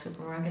if all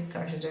supermarkets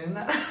started doing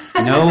that?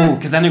 No,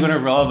 because then they're going to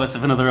rob us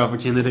of another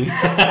opportunity.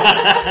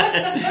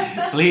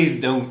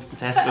 Please don't.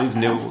 Tesco's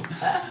no.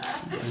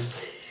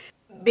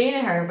 Being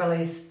a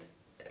herbalist,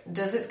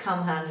 does it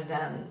come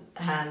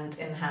hand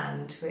in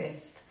hand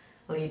with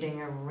leading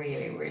a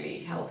really, really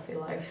healthy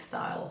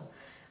lifestyle?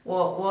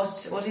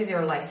 What is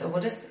your lifestyle?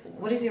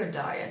 What is your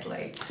diet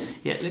like?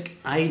 Yeah, look,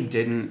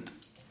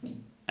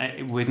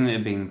 it wouldn't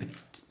have been,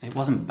 it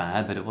wasn't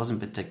bad, but it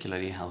wasn't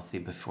particularly healthy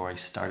before I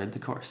started the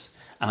course.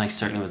 And I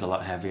certainly was a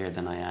lot heavier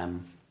than I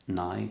am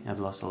now. I've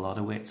lost a lot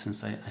of weight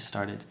since I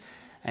started.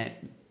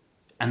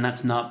 And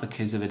that's not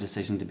because of a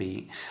decision to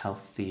be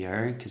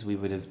healthier, because we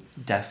would have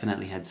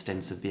definitely had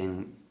stints of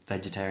being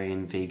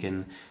vegetarian,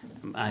 vegan.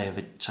 I have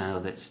a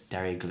child that's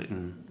dairy,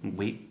 gluten,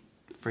 wheat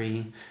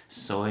free,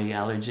 soy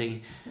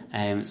allergy.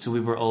 So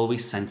we were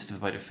always sensitive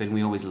about our food, and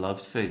we always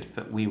loved food,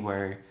 but we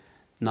were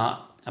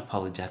not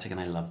apologetic, and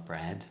I love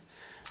bread.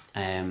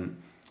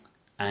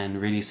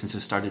 And really, since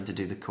I've started to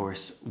do the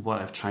course,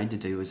 what I've tried to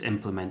do is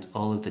implement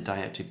all of the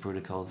dietary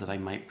protocols that I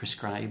might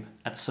prescribe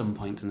at some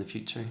point in the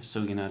future.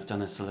 So, I've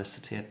done a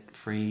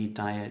solicitate-free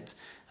diet,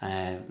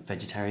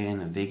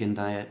 vegetarian, a vegan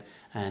diet,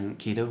 and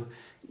keto.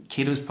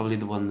 Keto is probably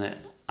the one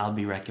that I'll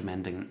be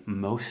recommending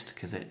most,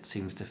 because it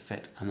seems to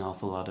fit an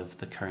awful lot of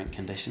the current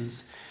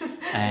conditions.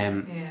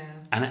 And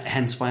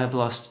hence why I've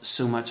lost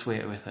so much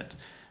weight with it.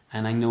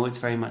 And I know it's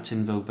very much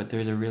in vogue, but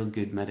there's a real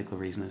good medical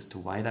reason as to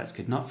why that's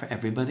good. Not for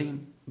everybody,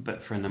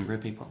 but for a number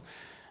of people.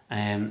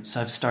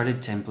 So I've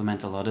started to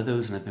implement a lot of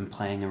those, and I've been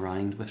playing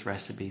around with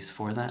recipes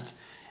for that.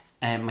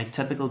 My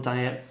typical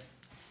diet,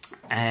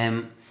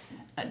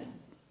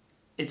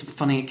 it's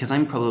funny because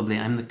I'm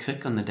the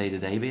cook on the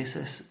day-to-day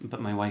basis,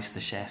 but my wife's the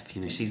chef.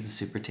 She's the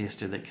super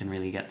taster that can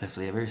really get the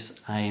flavours.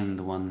 I am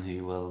the one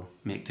who will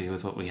make do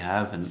with what we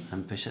have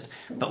and push it.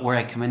 But where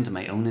I come into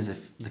my own is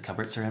if the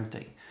cupboards are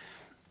empty.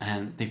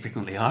 And they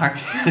frequently are.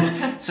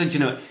 So,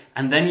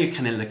 and then you're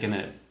kind of looking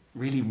at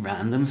really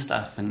random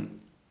stuff and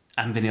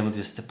being able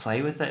just to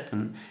play with it.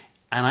 And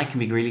I can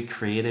be really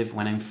creative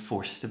when I'm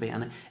forced to be.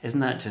 And isn't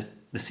that just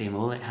the same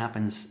old? It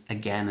happens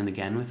again and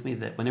again with me,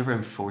 that whenever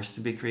I'm forced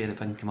to be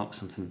creative, I can come up with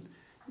something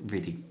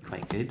really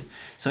quite good.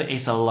 So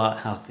it's a lot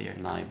healthier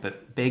now,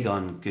 but big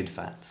on good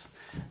fats.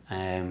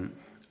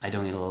 I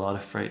don't eat a lot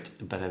of fruit,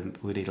 but I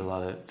would eat a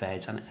lot of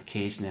veg, and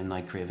occasionally I'm now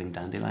craving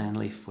dandelion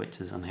leaf,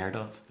 which is unheard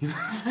of.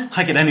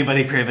 How could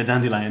anybody crave a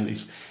dandelion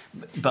leaf?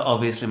 But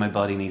obviously my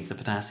body needs the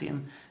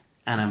potassium,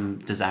 and I'm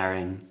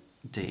desiring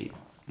to eat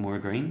more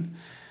green,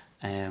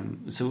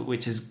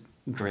 which is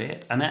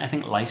great. And I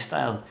think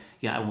lifestyle,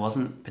 I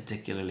wasn't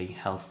particularly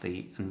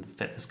healthy and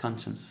fitness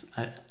conscious.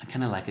 I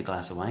kind of like a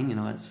glass of wine,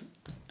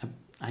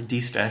 I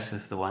de-stress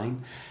with the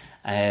wine.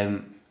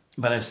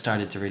 But I've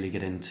started to really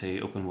get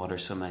into open water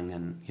swimming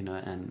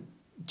and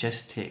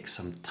just take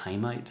some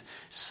time out.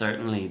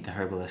 Certainly the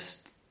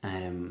herbalist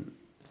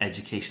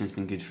education has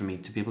been good for me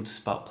to be able to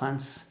spot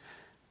plants.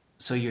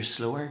 So you're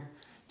slower.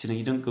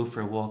 You don't go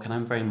for a walk, and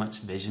I'm very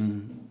much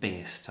vision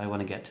based. I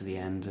want to get to the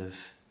end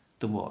of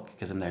the walk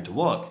because I'm there to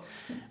walk.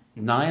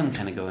 Now I'm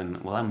kind of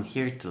going, well, I'm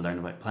here to learn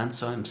about plants,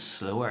 so I'm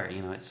slower.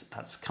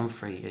 That's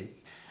comfrey.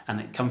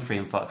 And comfrey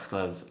and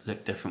foxglove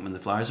look different when the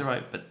flowers are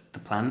out, but the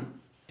plant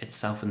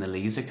itself, when the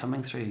leaves are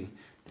coming through,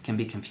 it can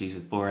be confused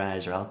with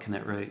borage or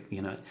alkanet root,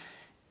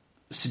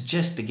 So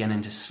just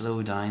beginning to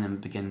slow down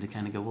and begin to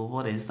kind of go, well,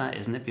 what is that?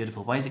 Isn't it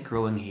beautiful? Why is it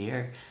growing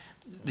here?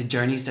 The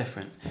journey's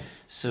different.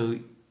 So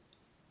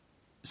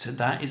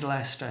that is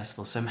less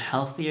stressful. So I'm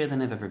healthier than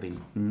I've ever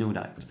been, no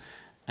doubt.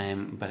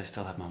 But I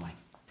still have my wine.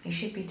 You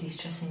should be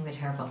de-stressing with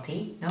herbal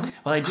tea, no?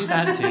 Well, I do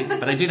that too,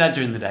 but I do that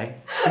during the day.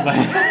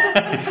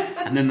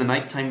 And then the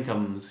night time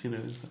comes, So.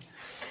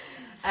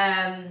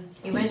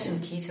 You mentioned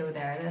keto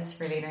there. That's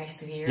really nice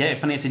to hear. Yeah,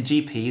 funny. It's a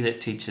GP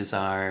that teaches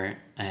our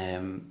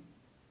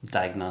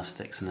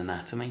diagnostics and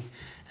anatomy.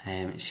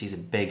 She's a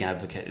big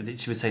advocate.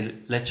 She would say,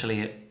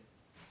 literally,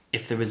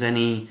 if there was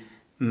any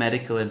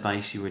medical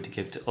advice you were to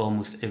give to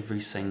almost every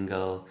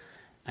single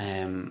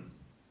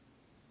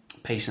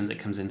patient that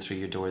comes in through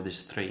your door,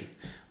 there's 3.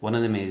 One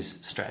of them is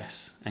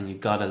stress, and you've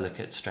got to look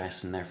at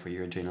stress and therefore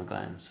your adrenal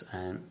glands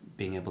and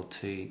being able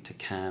to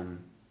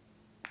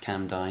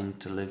calm down,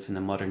 to live in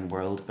a modern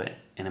world but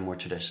in a more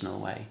traditional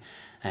way.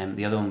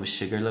 The other one was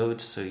sugar load,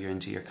 so you're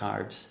into your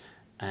carbs,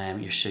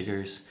 your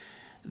sugars.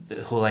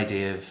 The whole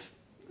idea of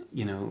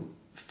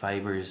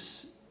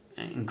fibres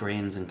and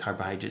grains and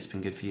carbohydrates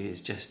being good for you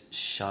is just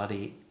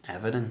shoddy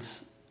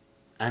evidence,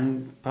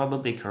 and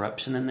probably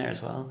corruption in there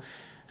as well.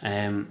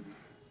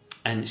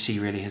 And she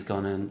really has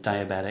gone on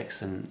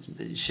diabetics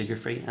and sugar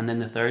free. And then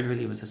the third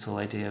really was this whole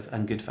idea of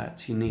and good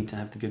fats. You need to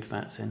have the good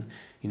fats in.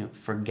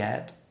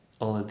 Forget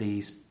all of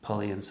these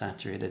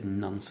polyunsaturated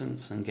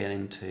nonsense and get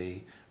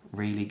into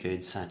really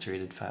good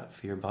saturated fat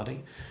for your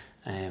body.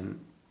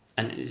 And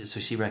so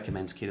she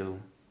recommends keto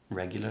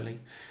regularly.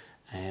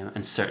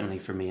 And certainly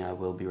for me, I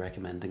will be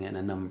recommending it in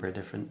a number of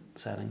different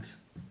settings.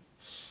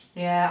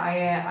 Yeah,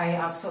 I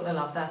absolutely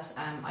love that.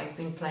 I've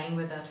been playing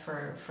with that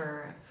for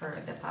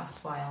the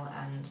past while,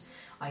 and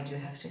I do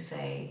have to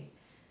say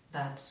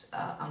that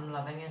I'm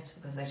loving it,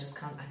 because I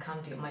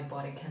can't deal, my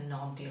body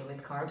cannot deal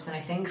with carbs. And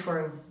I think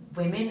for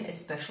women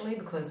especially,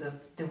 because of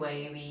the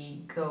way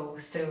we go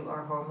through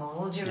our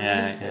hormonal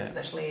journeys,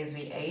 especially as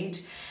we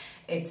age,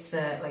 it's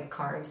like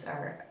carbs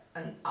are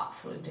an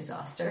absolute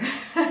disaster.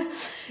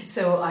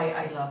 So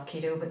I love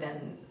keto, but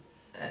then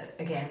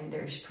again,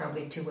 there's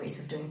probably two ways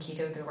of doing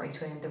keto: the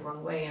right way and the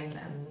wrong way. And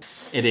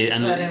it is,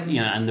 and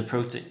and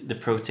the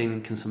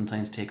protein can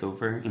sometimes take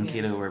over in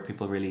keto, where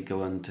people really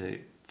go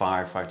into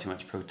far too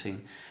much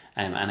protein,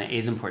 and it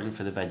is important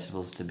for the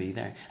vegetables to be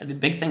there. And the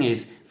big thing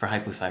is, for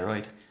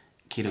hypothyroid,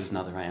 keto is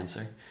not the right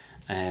answer.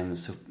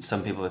 So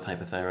some people with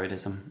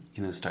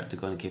hypothyroidism, start to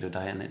go on a keto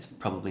diet, and it's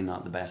probably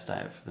not the best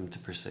diet for them to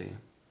pursue.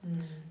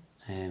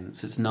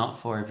 So it's not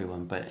for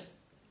everyone, but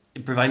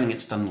providing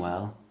it's done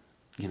well,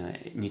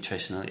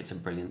 nutritionally, it's a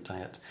brilliant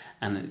diet.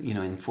 And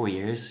in 4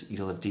 years,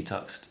 you'll have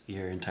detoxed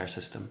your entire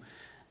system,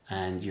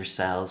 and your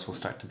cells will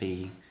start to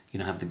be,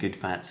 have the good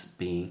fats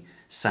be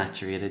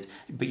saturated,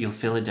 but you'll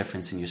feel a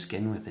difference in your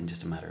skin within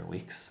just a matter of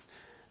weeks.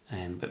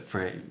 But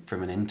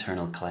from an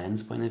internal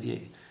cleanse point of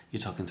view, you're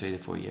talking 3 to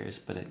 4 years.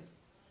 But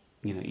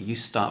you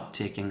stop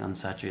taking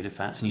unsaturated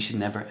fats, and you should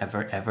never,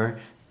 ever, ever,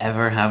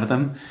 ever have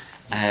them.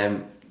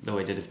 Though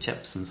I did have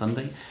chips on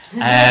Sunday,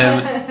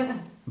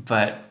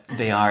 but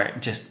they are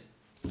just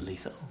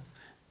lethal.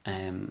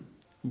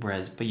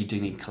 But you do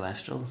need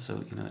cholesterol,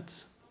 so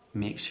it's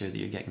make sure that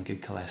you're getting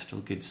good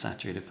cholesterol, good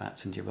saturated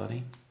fats into your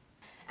body.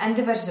 And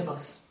the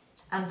vegetables.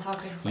 And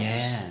talking which,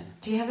 yeah.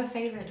 Do you have a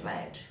favourite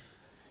veg?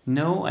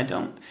 No, I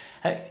don't.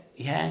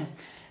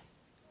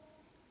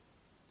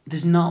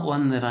 There's not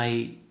one that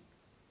I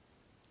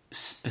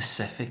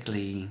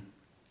specifically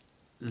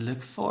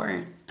look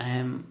for.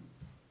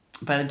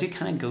 But I do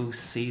kind of go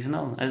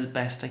seasonal as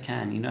best I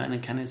can, and I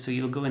kind of, so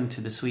you'll go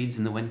into the Swedes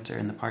in the winter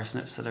and the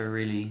parsnips that I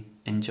really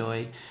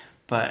enjoy,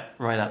 but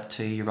right up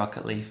to your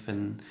rocket leaf,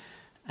 and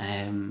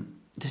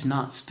there's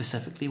not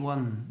specifically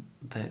one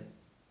that.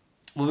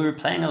 Well, we were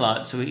playing a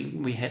lot, so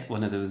we hit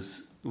one of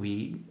those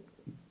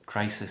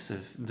crisis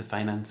of the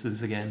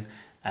finances again.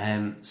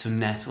 So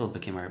nettle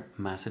became our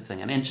massive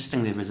thing. And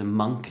interestingly, there was a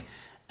monk,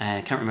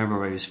 I can't remember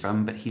where he was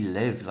from, but he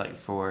lived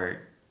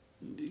for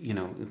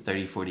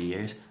 30, 40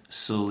 years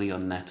solely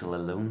on nettle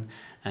alone.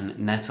 And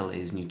nettle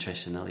is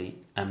nutritionally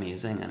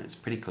amazing, and it's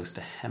pretty close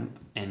to hemp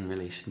in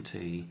relation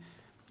to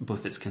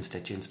both its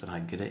constituents, but how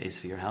good it is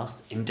for your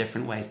health in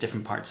different ways,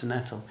 different parts of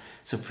nettle.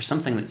 So for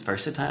something that's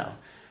versatile,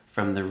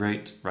 from the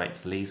root right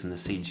to the leaves and the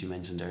seeds you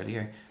mentioned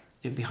earlier,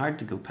 it'd be hard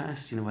to go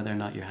past, whether or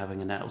not you're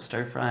having a nettle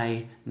stir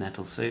fry,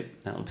 nettle soup,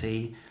 nettle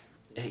tea.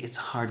 It's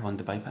a hard one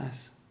to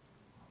bypass.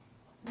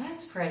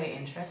 That's pretty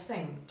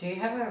interesting. Do you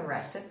have a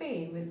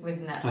recipe with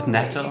nettle? With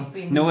nettle?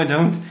 No, I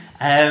don't.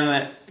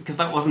 Because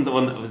that wasn't the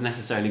one that I was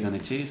necessarily going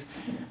to choose.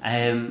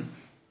 I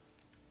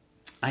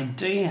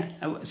do.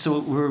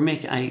 So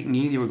I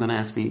knew you were going to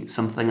ask me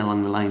something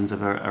along the lines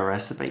of a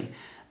recipe.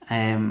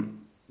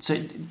 So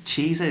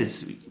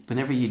cheeses,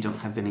 whenever you don't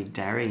have any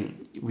dairy,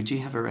 would you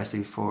have a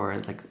recipe for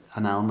like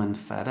an almond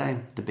feta,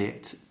 the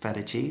baked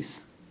feta cheese?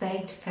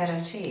 Baked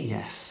feta cheese?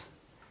 Yes.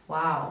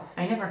 Wow,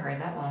 I never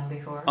heard that one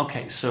before.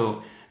 Okay,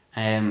 so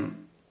I'll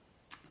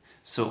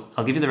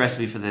give you the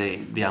recipe for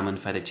the almond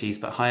feta cheese,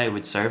 but how I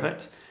would serve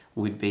it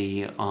would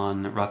be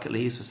on rocket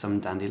leaves with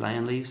some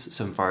dandelion leaves,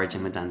 some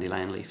foraging with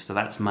dandelion leaf. So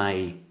that's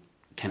my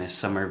kind of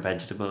summer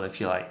vegetable, if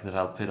you like, that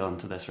I'll put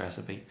onto this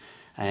recipe.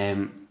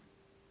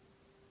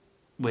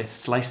 With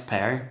sliced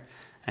pear,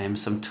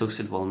 some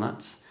toasted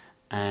walnuts,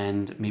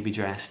 and maybe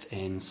dressed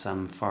in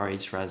some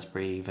foraged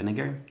raspberry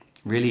vinegar.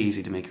 Really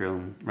easy to make your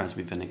own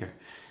raspberry vinegar.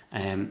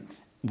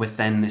 With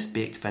then this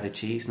baked feta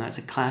cheese. Now it's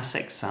a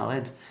classic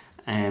salad,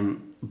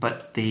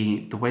 but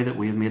the way that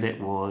we've made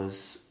it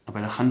was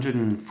about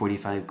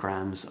 145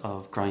 grams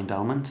of ground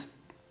almond,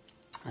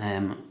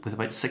 with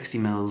about 60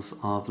 mils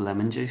of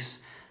lemon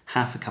juice,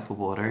 half a cup of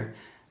water,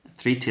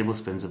 3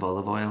 tablespoons of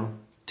olive oil,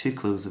 2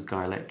 cloves of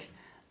garlic,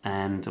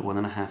 and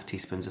 1.5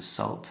 teaspoons of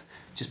salt.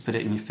 Just put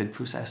it in your food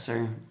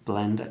processor,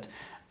 blend it,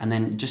 and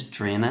then just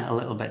drain it a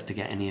little bit to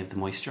get any of the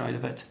moisture out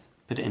of it.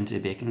 Put it into a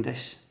baking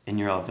dish in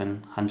your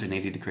oven,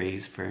 180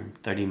 degrees for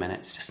 30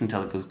 minutes, just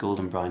until it goes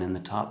golden brown in the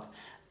top.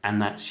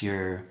 And that's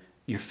your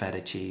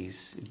feta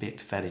cheese,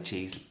 baked feta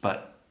cheese,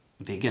 but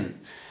vegan.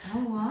 Oh,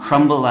 wow.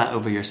 Crumble that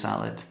over your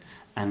salad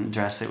and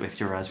dress it with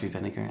your raspberry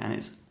vinegar, and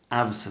it's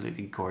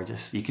absolutely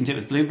gorgeous. You can do it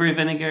with blueberry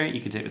vinegar, you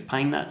could do it with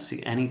pine nuts,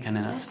 any kind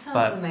of nuts. That sounds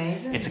but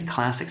amazing. It's a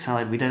classic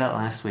salad. We did it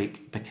last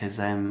week because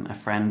a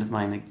friend of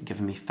mine had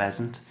given me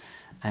pheasant,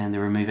 and they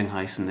were moving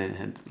house and they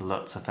had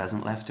lots of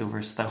pheasant left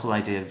over. So that whole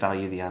idea of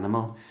value the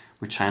animal,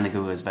 we're trying to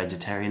go as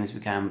vegetarian as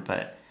we can,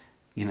 but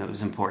it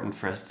was important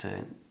for us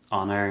to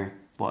honour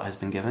what has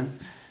been given.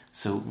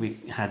 So we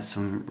had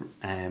some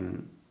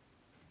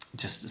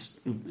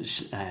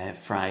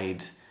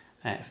fried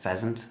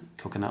pheasant,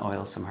 coconut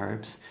oil, some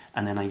herbs,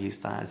 and then I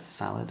used that as the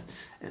salad.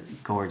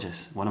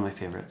 Gorgeous, one of my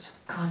favourites.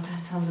 God,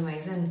 that sounds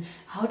amazing.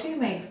 How do you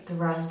make the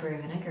raspberry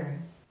vinegar?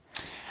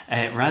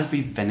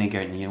 Raspberry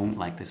vinegar, and you won't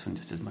like this one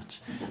just as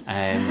much.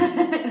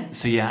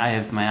 So yeah, I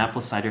have my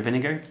apple cider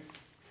vinegar.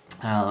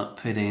 I'll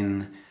put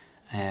in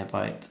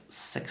about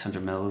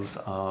 600 mils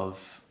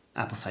of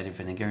apple cider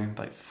vinegar,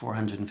 about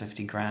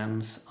 450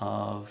 grams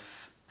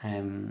of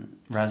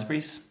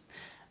raspberries,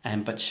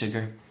 but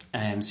sugar.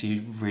 So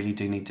you really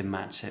do need to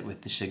match it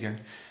with the sugar,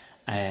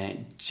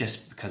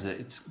 just because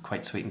it's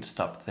quite sweetened to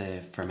stop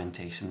the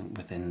fermentation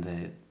within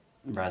the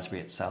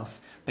raspberry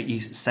itself. But you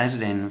set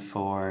it in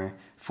for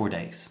 4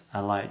 days,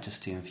 allow it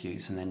just to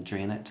infuse, and then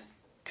drain it,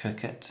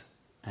 cook it,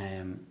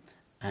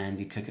 and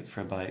you cook it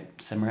for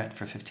simmer it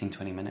for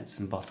 15-20 minutes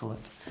and bottle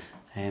it.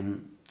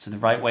 So the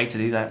right way to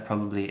do that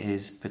probably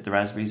is put the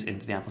raspberries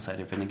into the apple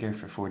cider vinegar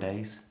for 4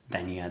 days,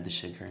 then you add the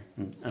sugar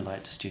and allow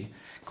it to stew.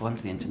 Go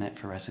onto the internet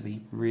for a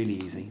recipe, really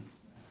easy.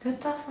 That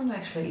does sound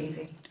actually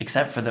easy.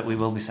 Except for that we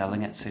will be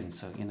selling it soon,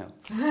 so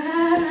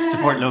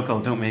support local,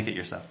 don't make it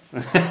yourself.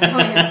 Oh,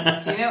 yeah.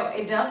 So,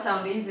 it does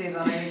sound easy,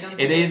 but I don't think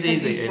it is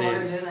easy, it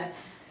is.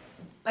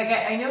 Like,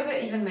 I know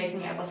that even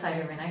making apple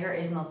cider vinegar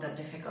is not that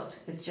difficult.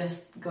 It's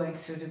just going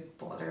through the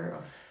bother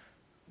of,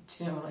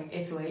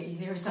 it's way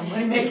easier.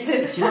 Somebody makes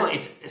it.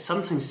 It's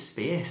sometimes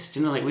space.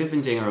 We've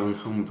been doing our own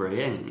home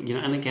brewing,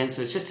 and again,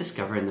 so it's just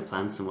discovering the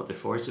plants and what they're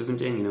for. So we've been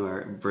doing,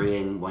 our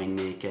brewing,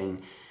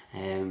 winemaking,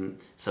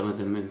 some of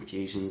them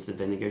infusions, the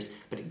vinegars,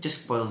 but it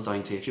just boils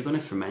down to, if you're going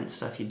to ferment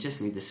stuff, you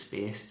just need the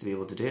space to be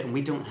able to do it. And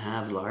we don't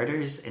have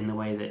larders in the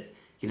way that,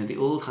 the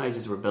old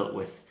houses were built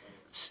with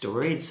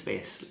storage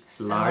space,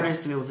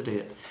 larders to be able to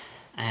do it.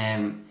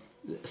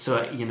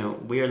 So,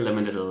 we are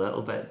limited a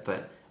little bit,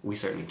 but we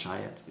certainly try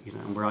it,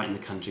 and we're out in the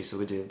country, so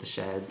we do have the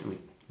shed, and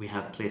we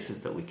have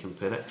places that we can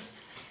put it.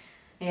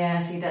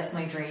 Yeah, see, that's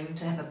my dream,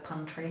 to have a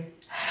pantry.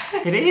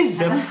 It is.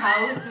 Have a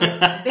house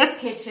with a big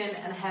kitchen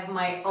and have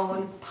my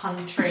own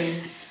pantry.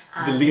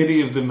 The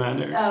lady of the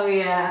manor. Oh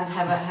yeah, and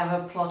have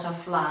a plot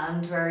of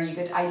land where you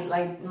could.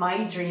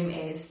 My dream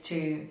is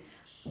to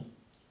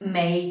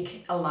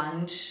make a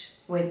lunch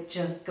with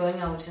just going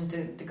out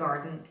into the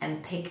garden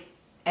and pick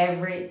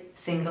every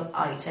single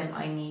item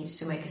I need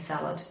to make a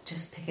salad.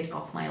 Just pick it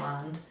off my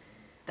land.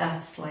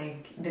 That's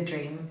like the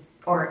dream.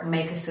 Or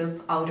make a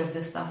soup out of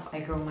the stuff I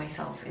grow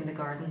myself in the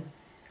garden.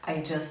 I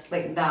just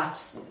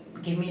that.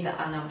 Give me that,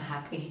 and I'm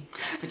happy.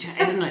 But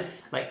isn't it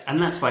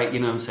and that's why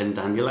I'm saying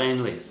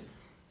dandelion leaf.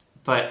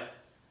 But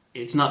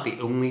it's not the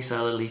only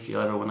salad leaf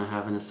you'll ever want to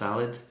have in a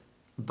salad,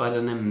 but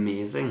an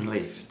amazing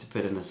leaf to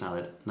put in a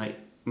salad. Now,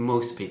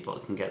 most people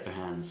can get their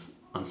hands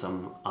on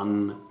some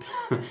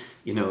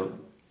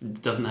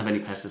doesn't have any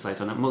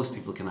pesticides on it. Most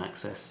people can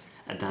access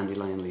a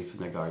dandelion leaf in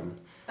their garden.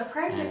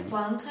 Apparently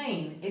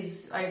plantain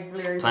is, I've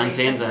learned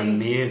plantain's recently.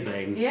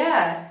 Amazing.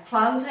 Yeah,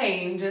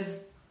 plantain, just,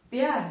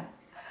 yeah.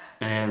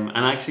 And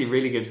actually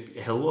really good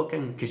hill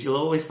walking, because you'll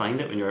always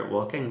find it when you're out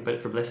walking,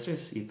 but for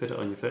blisters, you put it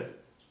on your foot.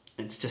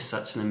 It's just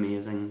such an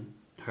amazing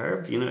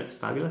herb, it's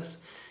fabulous.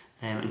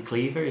 And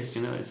cleavers,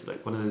 it's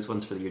like one of those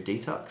ones for your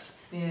detox.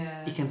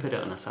 Yeah. You can put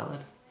it on a salad.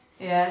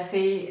 Yeah,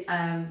 see,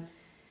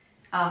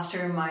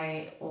 after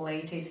my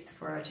latest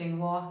foraging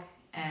walk,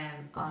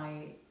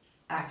 I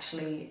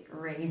actually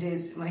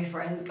raided my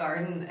friend's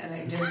garden, and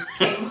I just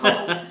came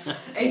home.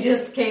 I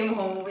just came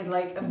home with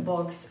like a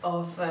box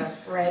of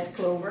red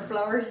clover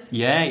flowers.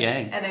 Yeah.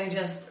 And I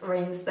just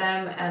rinsed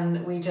them,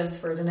 and we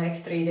just, for the next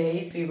 3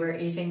 days, we were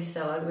eating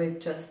salad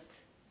with just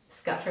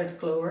scattered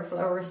clover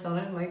flowers on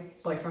it. My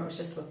boyfriend was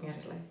just looking at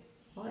it like,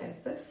 what is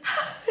this?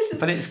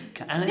 But it's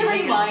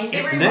never mind.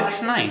 It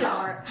looks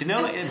nice. Do you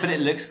know? But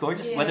it looks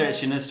gorgeous. Yeah. Whether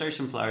it's your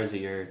nasturtium flowers or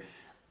your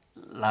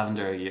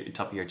lavender or your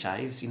top of your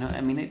chives,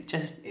 it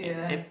just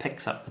it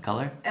picks up the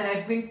colour. And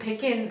I've been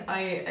picking.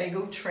 I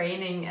go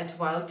training at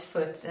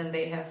Wildfoot, and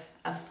they have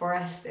a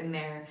forest in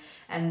there.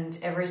 And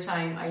every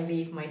time I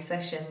leave my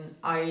session,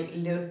 I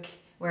look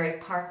where I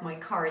park my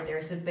car.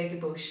 There's a big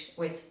bush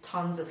with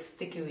tons of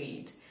sticky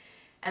weed.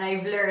 And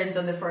I've learned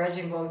on the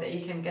foraging walk that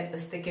you can get the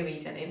sticky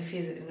weed and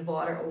infuse it in the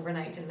water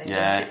overnight, and then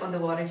just sip on the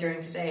water during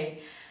the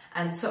day.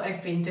 And so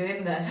I've been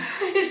doing that.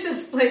 It's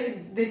just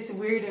like this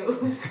weirdo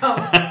who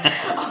comes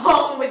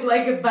home with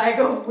like a bag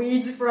of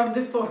weeds from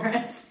the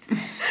forest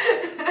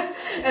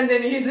and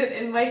then use it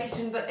in my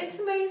kitchen. But it's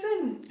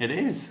amazing. It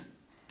is.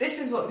 This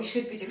is what we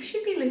should be doing. We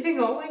should be living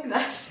all like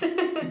that.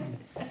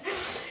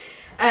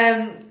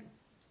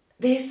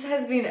 This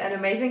has been an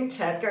amazing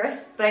chat,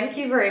 Gareth. Thank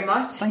you very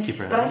much. Thank you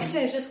for having me. But actually,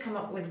 me. I've just come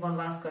up with one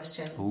last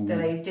question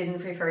that I didn't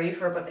prepare you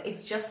for, but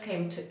it's just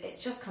come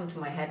to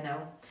my head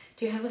now.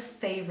 Do you have a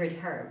favorite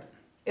herb?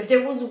 If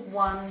there was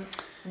one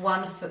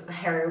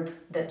herb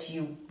that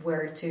you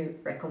were to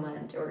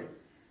recommend or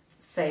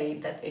say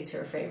that it's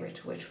your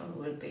favorite, which one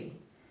would it be?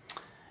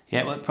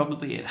 Yeah, well,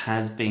 probably it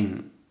has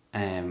been.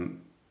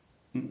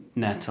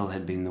 Nettle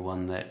had been the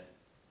one that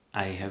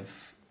I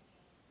have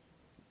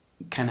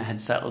kind of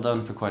had settled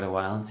on for quite a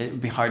while. It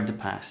would be hard to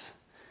pass,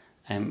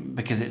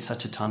 because it's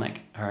such a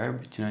tonic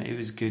herb. It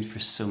was good for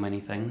so many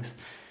things.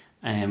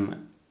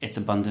 It's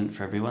abundant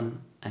for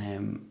everyone.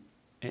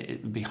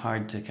 It would be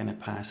hard to kind of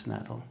pass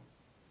nettle.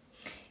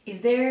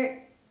 Is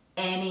there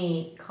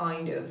any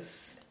kind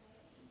of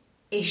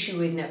issue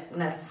with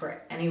nettle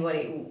for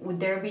anybody? Would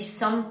there be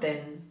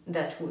something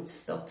that would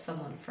stop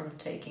someone from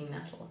taking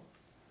nettle?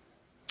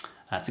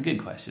 That's a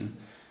good question.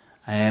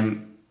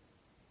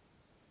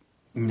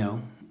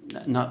 No,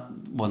 not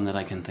one that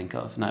I can think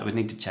of. Now, I would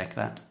need to check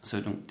that,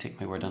 so don't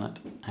take my word on it.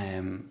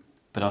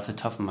 But off the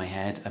top of my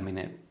head, I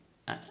mean,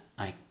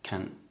 I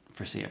can't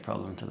foresee a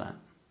problem to that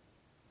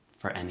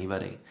for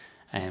anybody.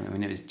 I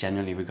mean, it was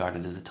generally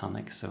regarded as a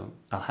tonic, so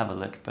I'll have a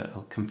look, but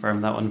I'll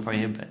confirm that one for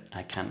you, but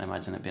I can't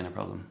imagine it being a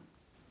problem.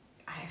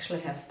 I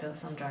actually have still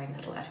some dried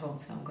nettle at home,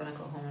 so I'm going to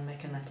go home and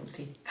make a nettle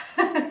tea.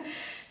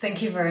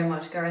 Thank you very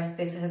much, Gareth.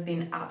 This has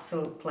been an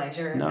absolute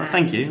pleasure. No,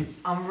 thank you.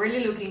 I'm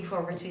really looking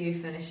forward to you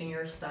finishing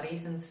your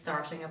studies and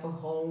starting up a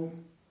whole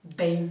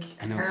big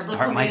herbal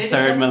start my community.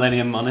 third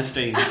millennium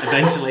monastery.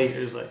 Eventually, it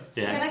was like,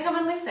 yeah. Can I come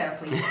and live there,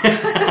 please?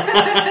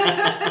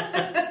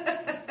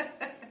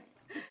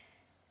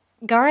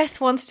 Gareth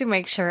wants to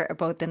make sure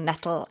about the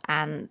nettle,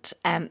 and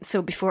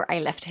so before I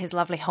left his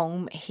lovely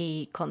home,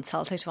 he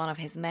consulted one of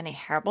his many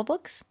herbal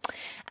books,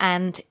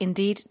 and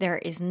indeed there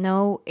is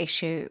no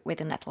issue with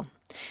the nettle,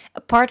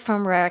 apart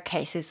from rare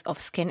cases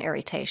of skin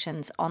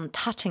irritations on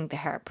touching the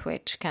herb,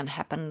 which can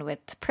happen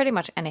with pretty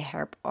much any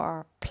herb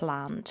or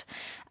plant.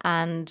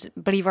 And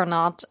believe it or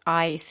not,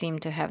 I seem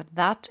to have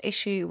that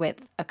issue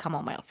with a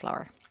chamomile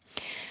flower.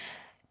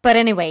 But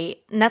anyway,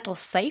 nettle's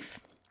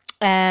safe.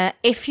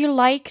 If you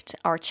liked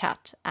our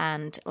chat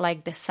and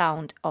like the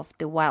sound of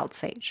the wild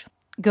sage,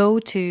 go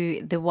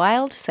to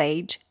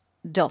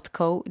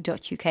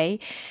thewildsage.co.uk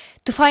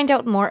to find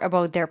out more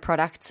about their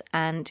products,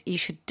 and you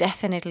should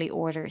definitely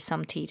order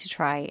some tea to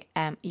try.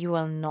 You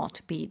will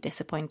not be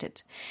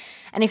disappointed.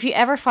 And if you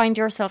ever find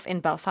yourself in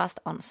Belfast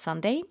on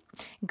Sunday,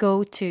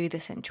 go to the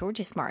St.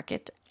 George's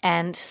Market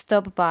and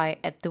stop by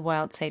at the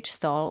Wild Sage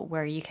stall,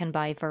 where you can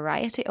buy a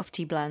variety of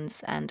tea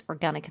blends and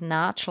organic,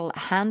 natural,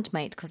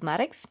 handmade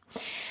cosmetics,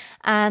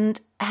 and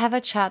have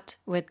a chat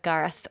with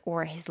Gareth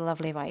or his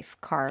lovely wife,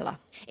 Carla.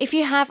 If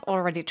you have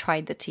already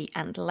tried the tea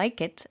and like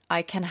it,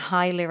 I can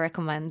highly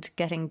recommend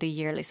getting the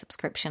yearly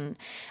subscription.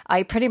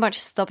 I pretty much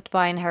stopped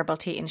buying herbal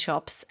tea in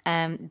shops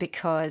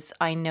because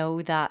I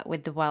know that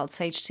with the Wild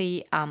Sage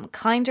tea, I'm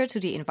kinder to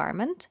the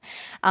environment,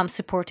 I'm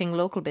supporting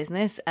local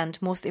business,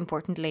 and most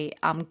importantly,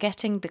 I'm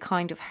getting the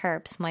kind of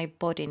herbs my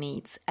body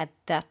needs at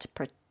that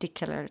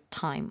particular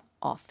time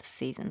of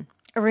season.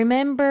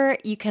 Remember,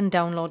 you can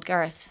download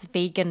Gareth's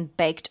vegan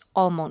baked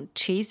almond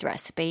cheese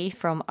recipe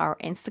from our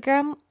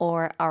Instagram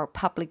or our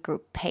public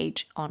group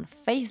page on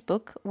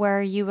Facebook,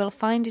 where you will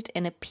find it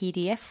in a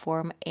PDF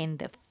form in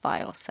the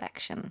file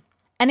section.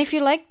 And if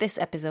you liked this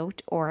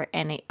episode or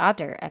any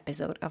other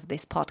episode of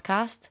this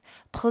podcast,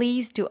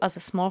 please do us a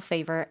small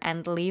favor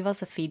and leave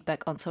us a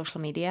feedback on social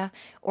media,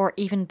 or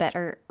even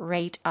better,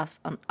 rate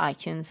us on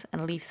iTunes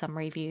and leave some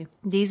review.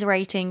 These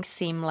ratings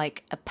seem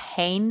like a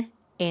pain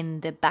in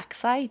the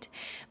backside,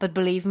 but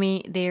believe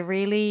me, they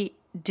really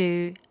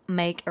do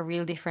make a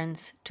real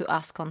difference to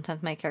us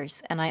content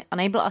makers and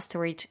enable us to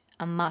reach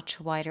a much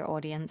wider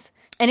audience.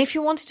 And if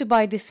you wanted to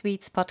buy the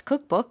Sweet Spud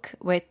cookbook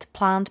with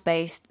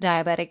plant-based,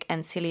 diabetic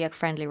and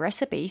celiac-friendly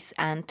recipes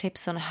and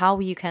tips on how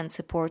you can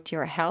support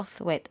your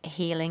health with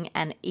healing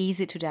and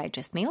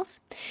easy-to-digest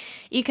meals,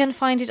 you can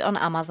find it on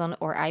Amazon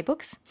or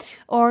iBooks,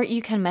 or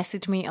you can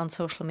message me on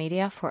social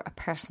media for a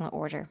personal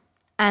order.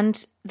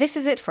 And this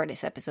is it for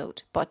this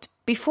episode. But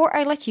before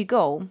I let you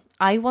go,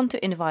 I want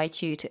to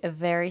invite you to a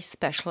very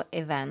special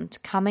event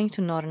coming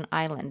to Northern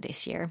Ireland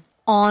this year.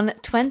 On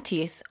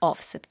 20th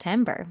of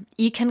September,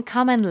 you can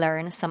come and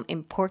learn some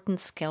important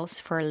skills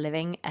for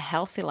living a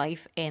healthy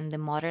life in the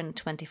modern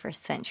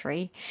 21st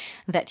century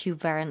that you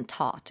weren't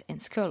taught in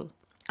school.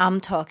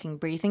 I'm talking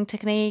breathing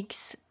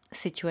techniques,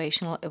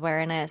 situational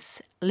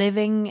awareness,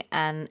 living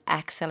and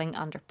excelling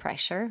under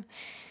pressure,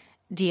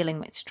 dealing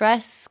with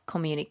stress,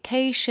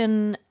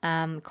 communication,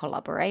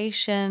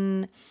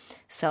 collaboration,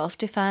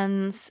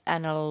 self-defense,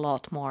 and a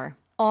lot more.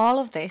 All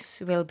of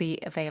this will be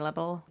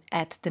available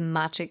at the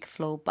Magic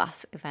Flow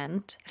Bus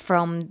event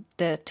from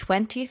the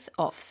 20th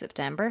of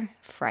September,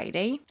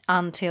 Friday,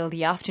 until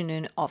the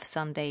afternoon of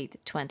Sunday, the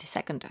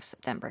 22nd of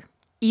September.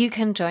 You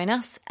can join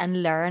us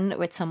and learn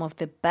with some of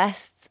the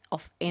best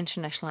of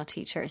international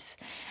teachers.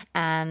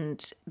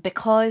 And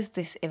because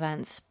this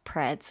event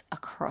spreads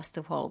across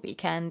the whole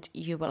weekend,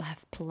 you will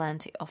have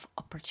plenty of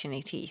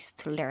opportunities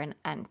to learn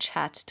and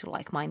chat to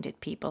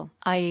like-minded people.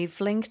 I've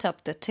linked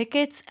up the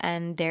tickets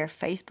and their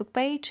Facebook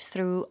page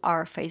through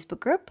our Facebook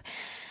group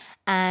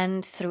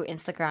and through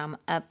Instagram.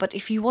 But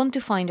if you want to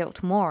find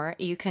out more,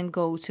 you can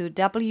go to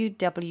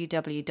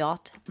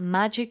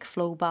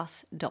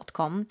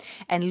www.magicflowbus.com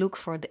and look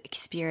for the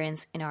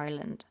experience in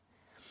Ireland.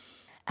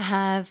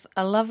 Have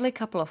a lovely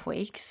couple of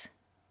weeks.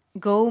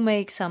 Go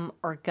make some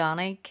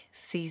organic,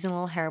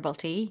 seasonal herbal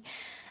tea.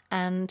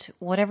 And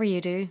whatever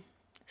you do,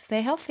 stay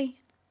healthy.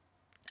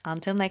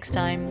 Until next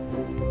time.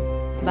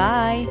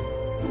 Bye.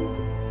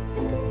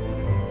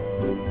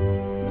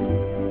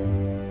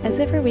 As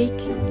every week,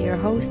 your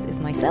host is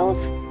myself,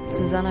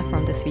 Susanna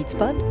from the Sweet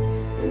Spud.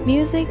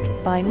 Music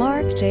by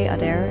Mark J.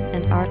 Adair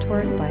and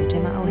artwork by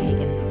Gemma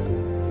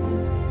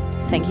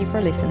O'Hagan. Thank you for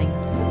listening.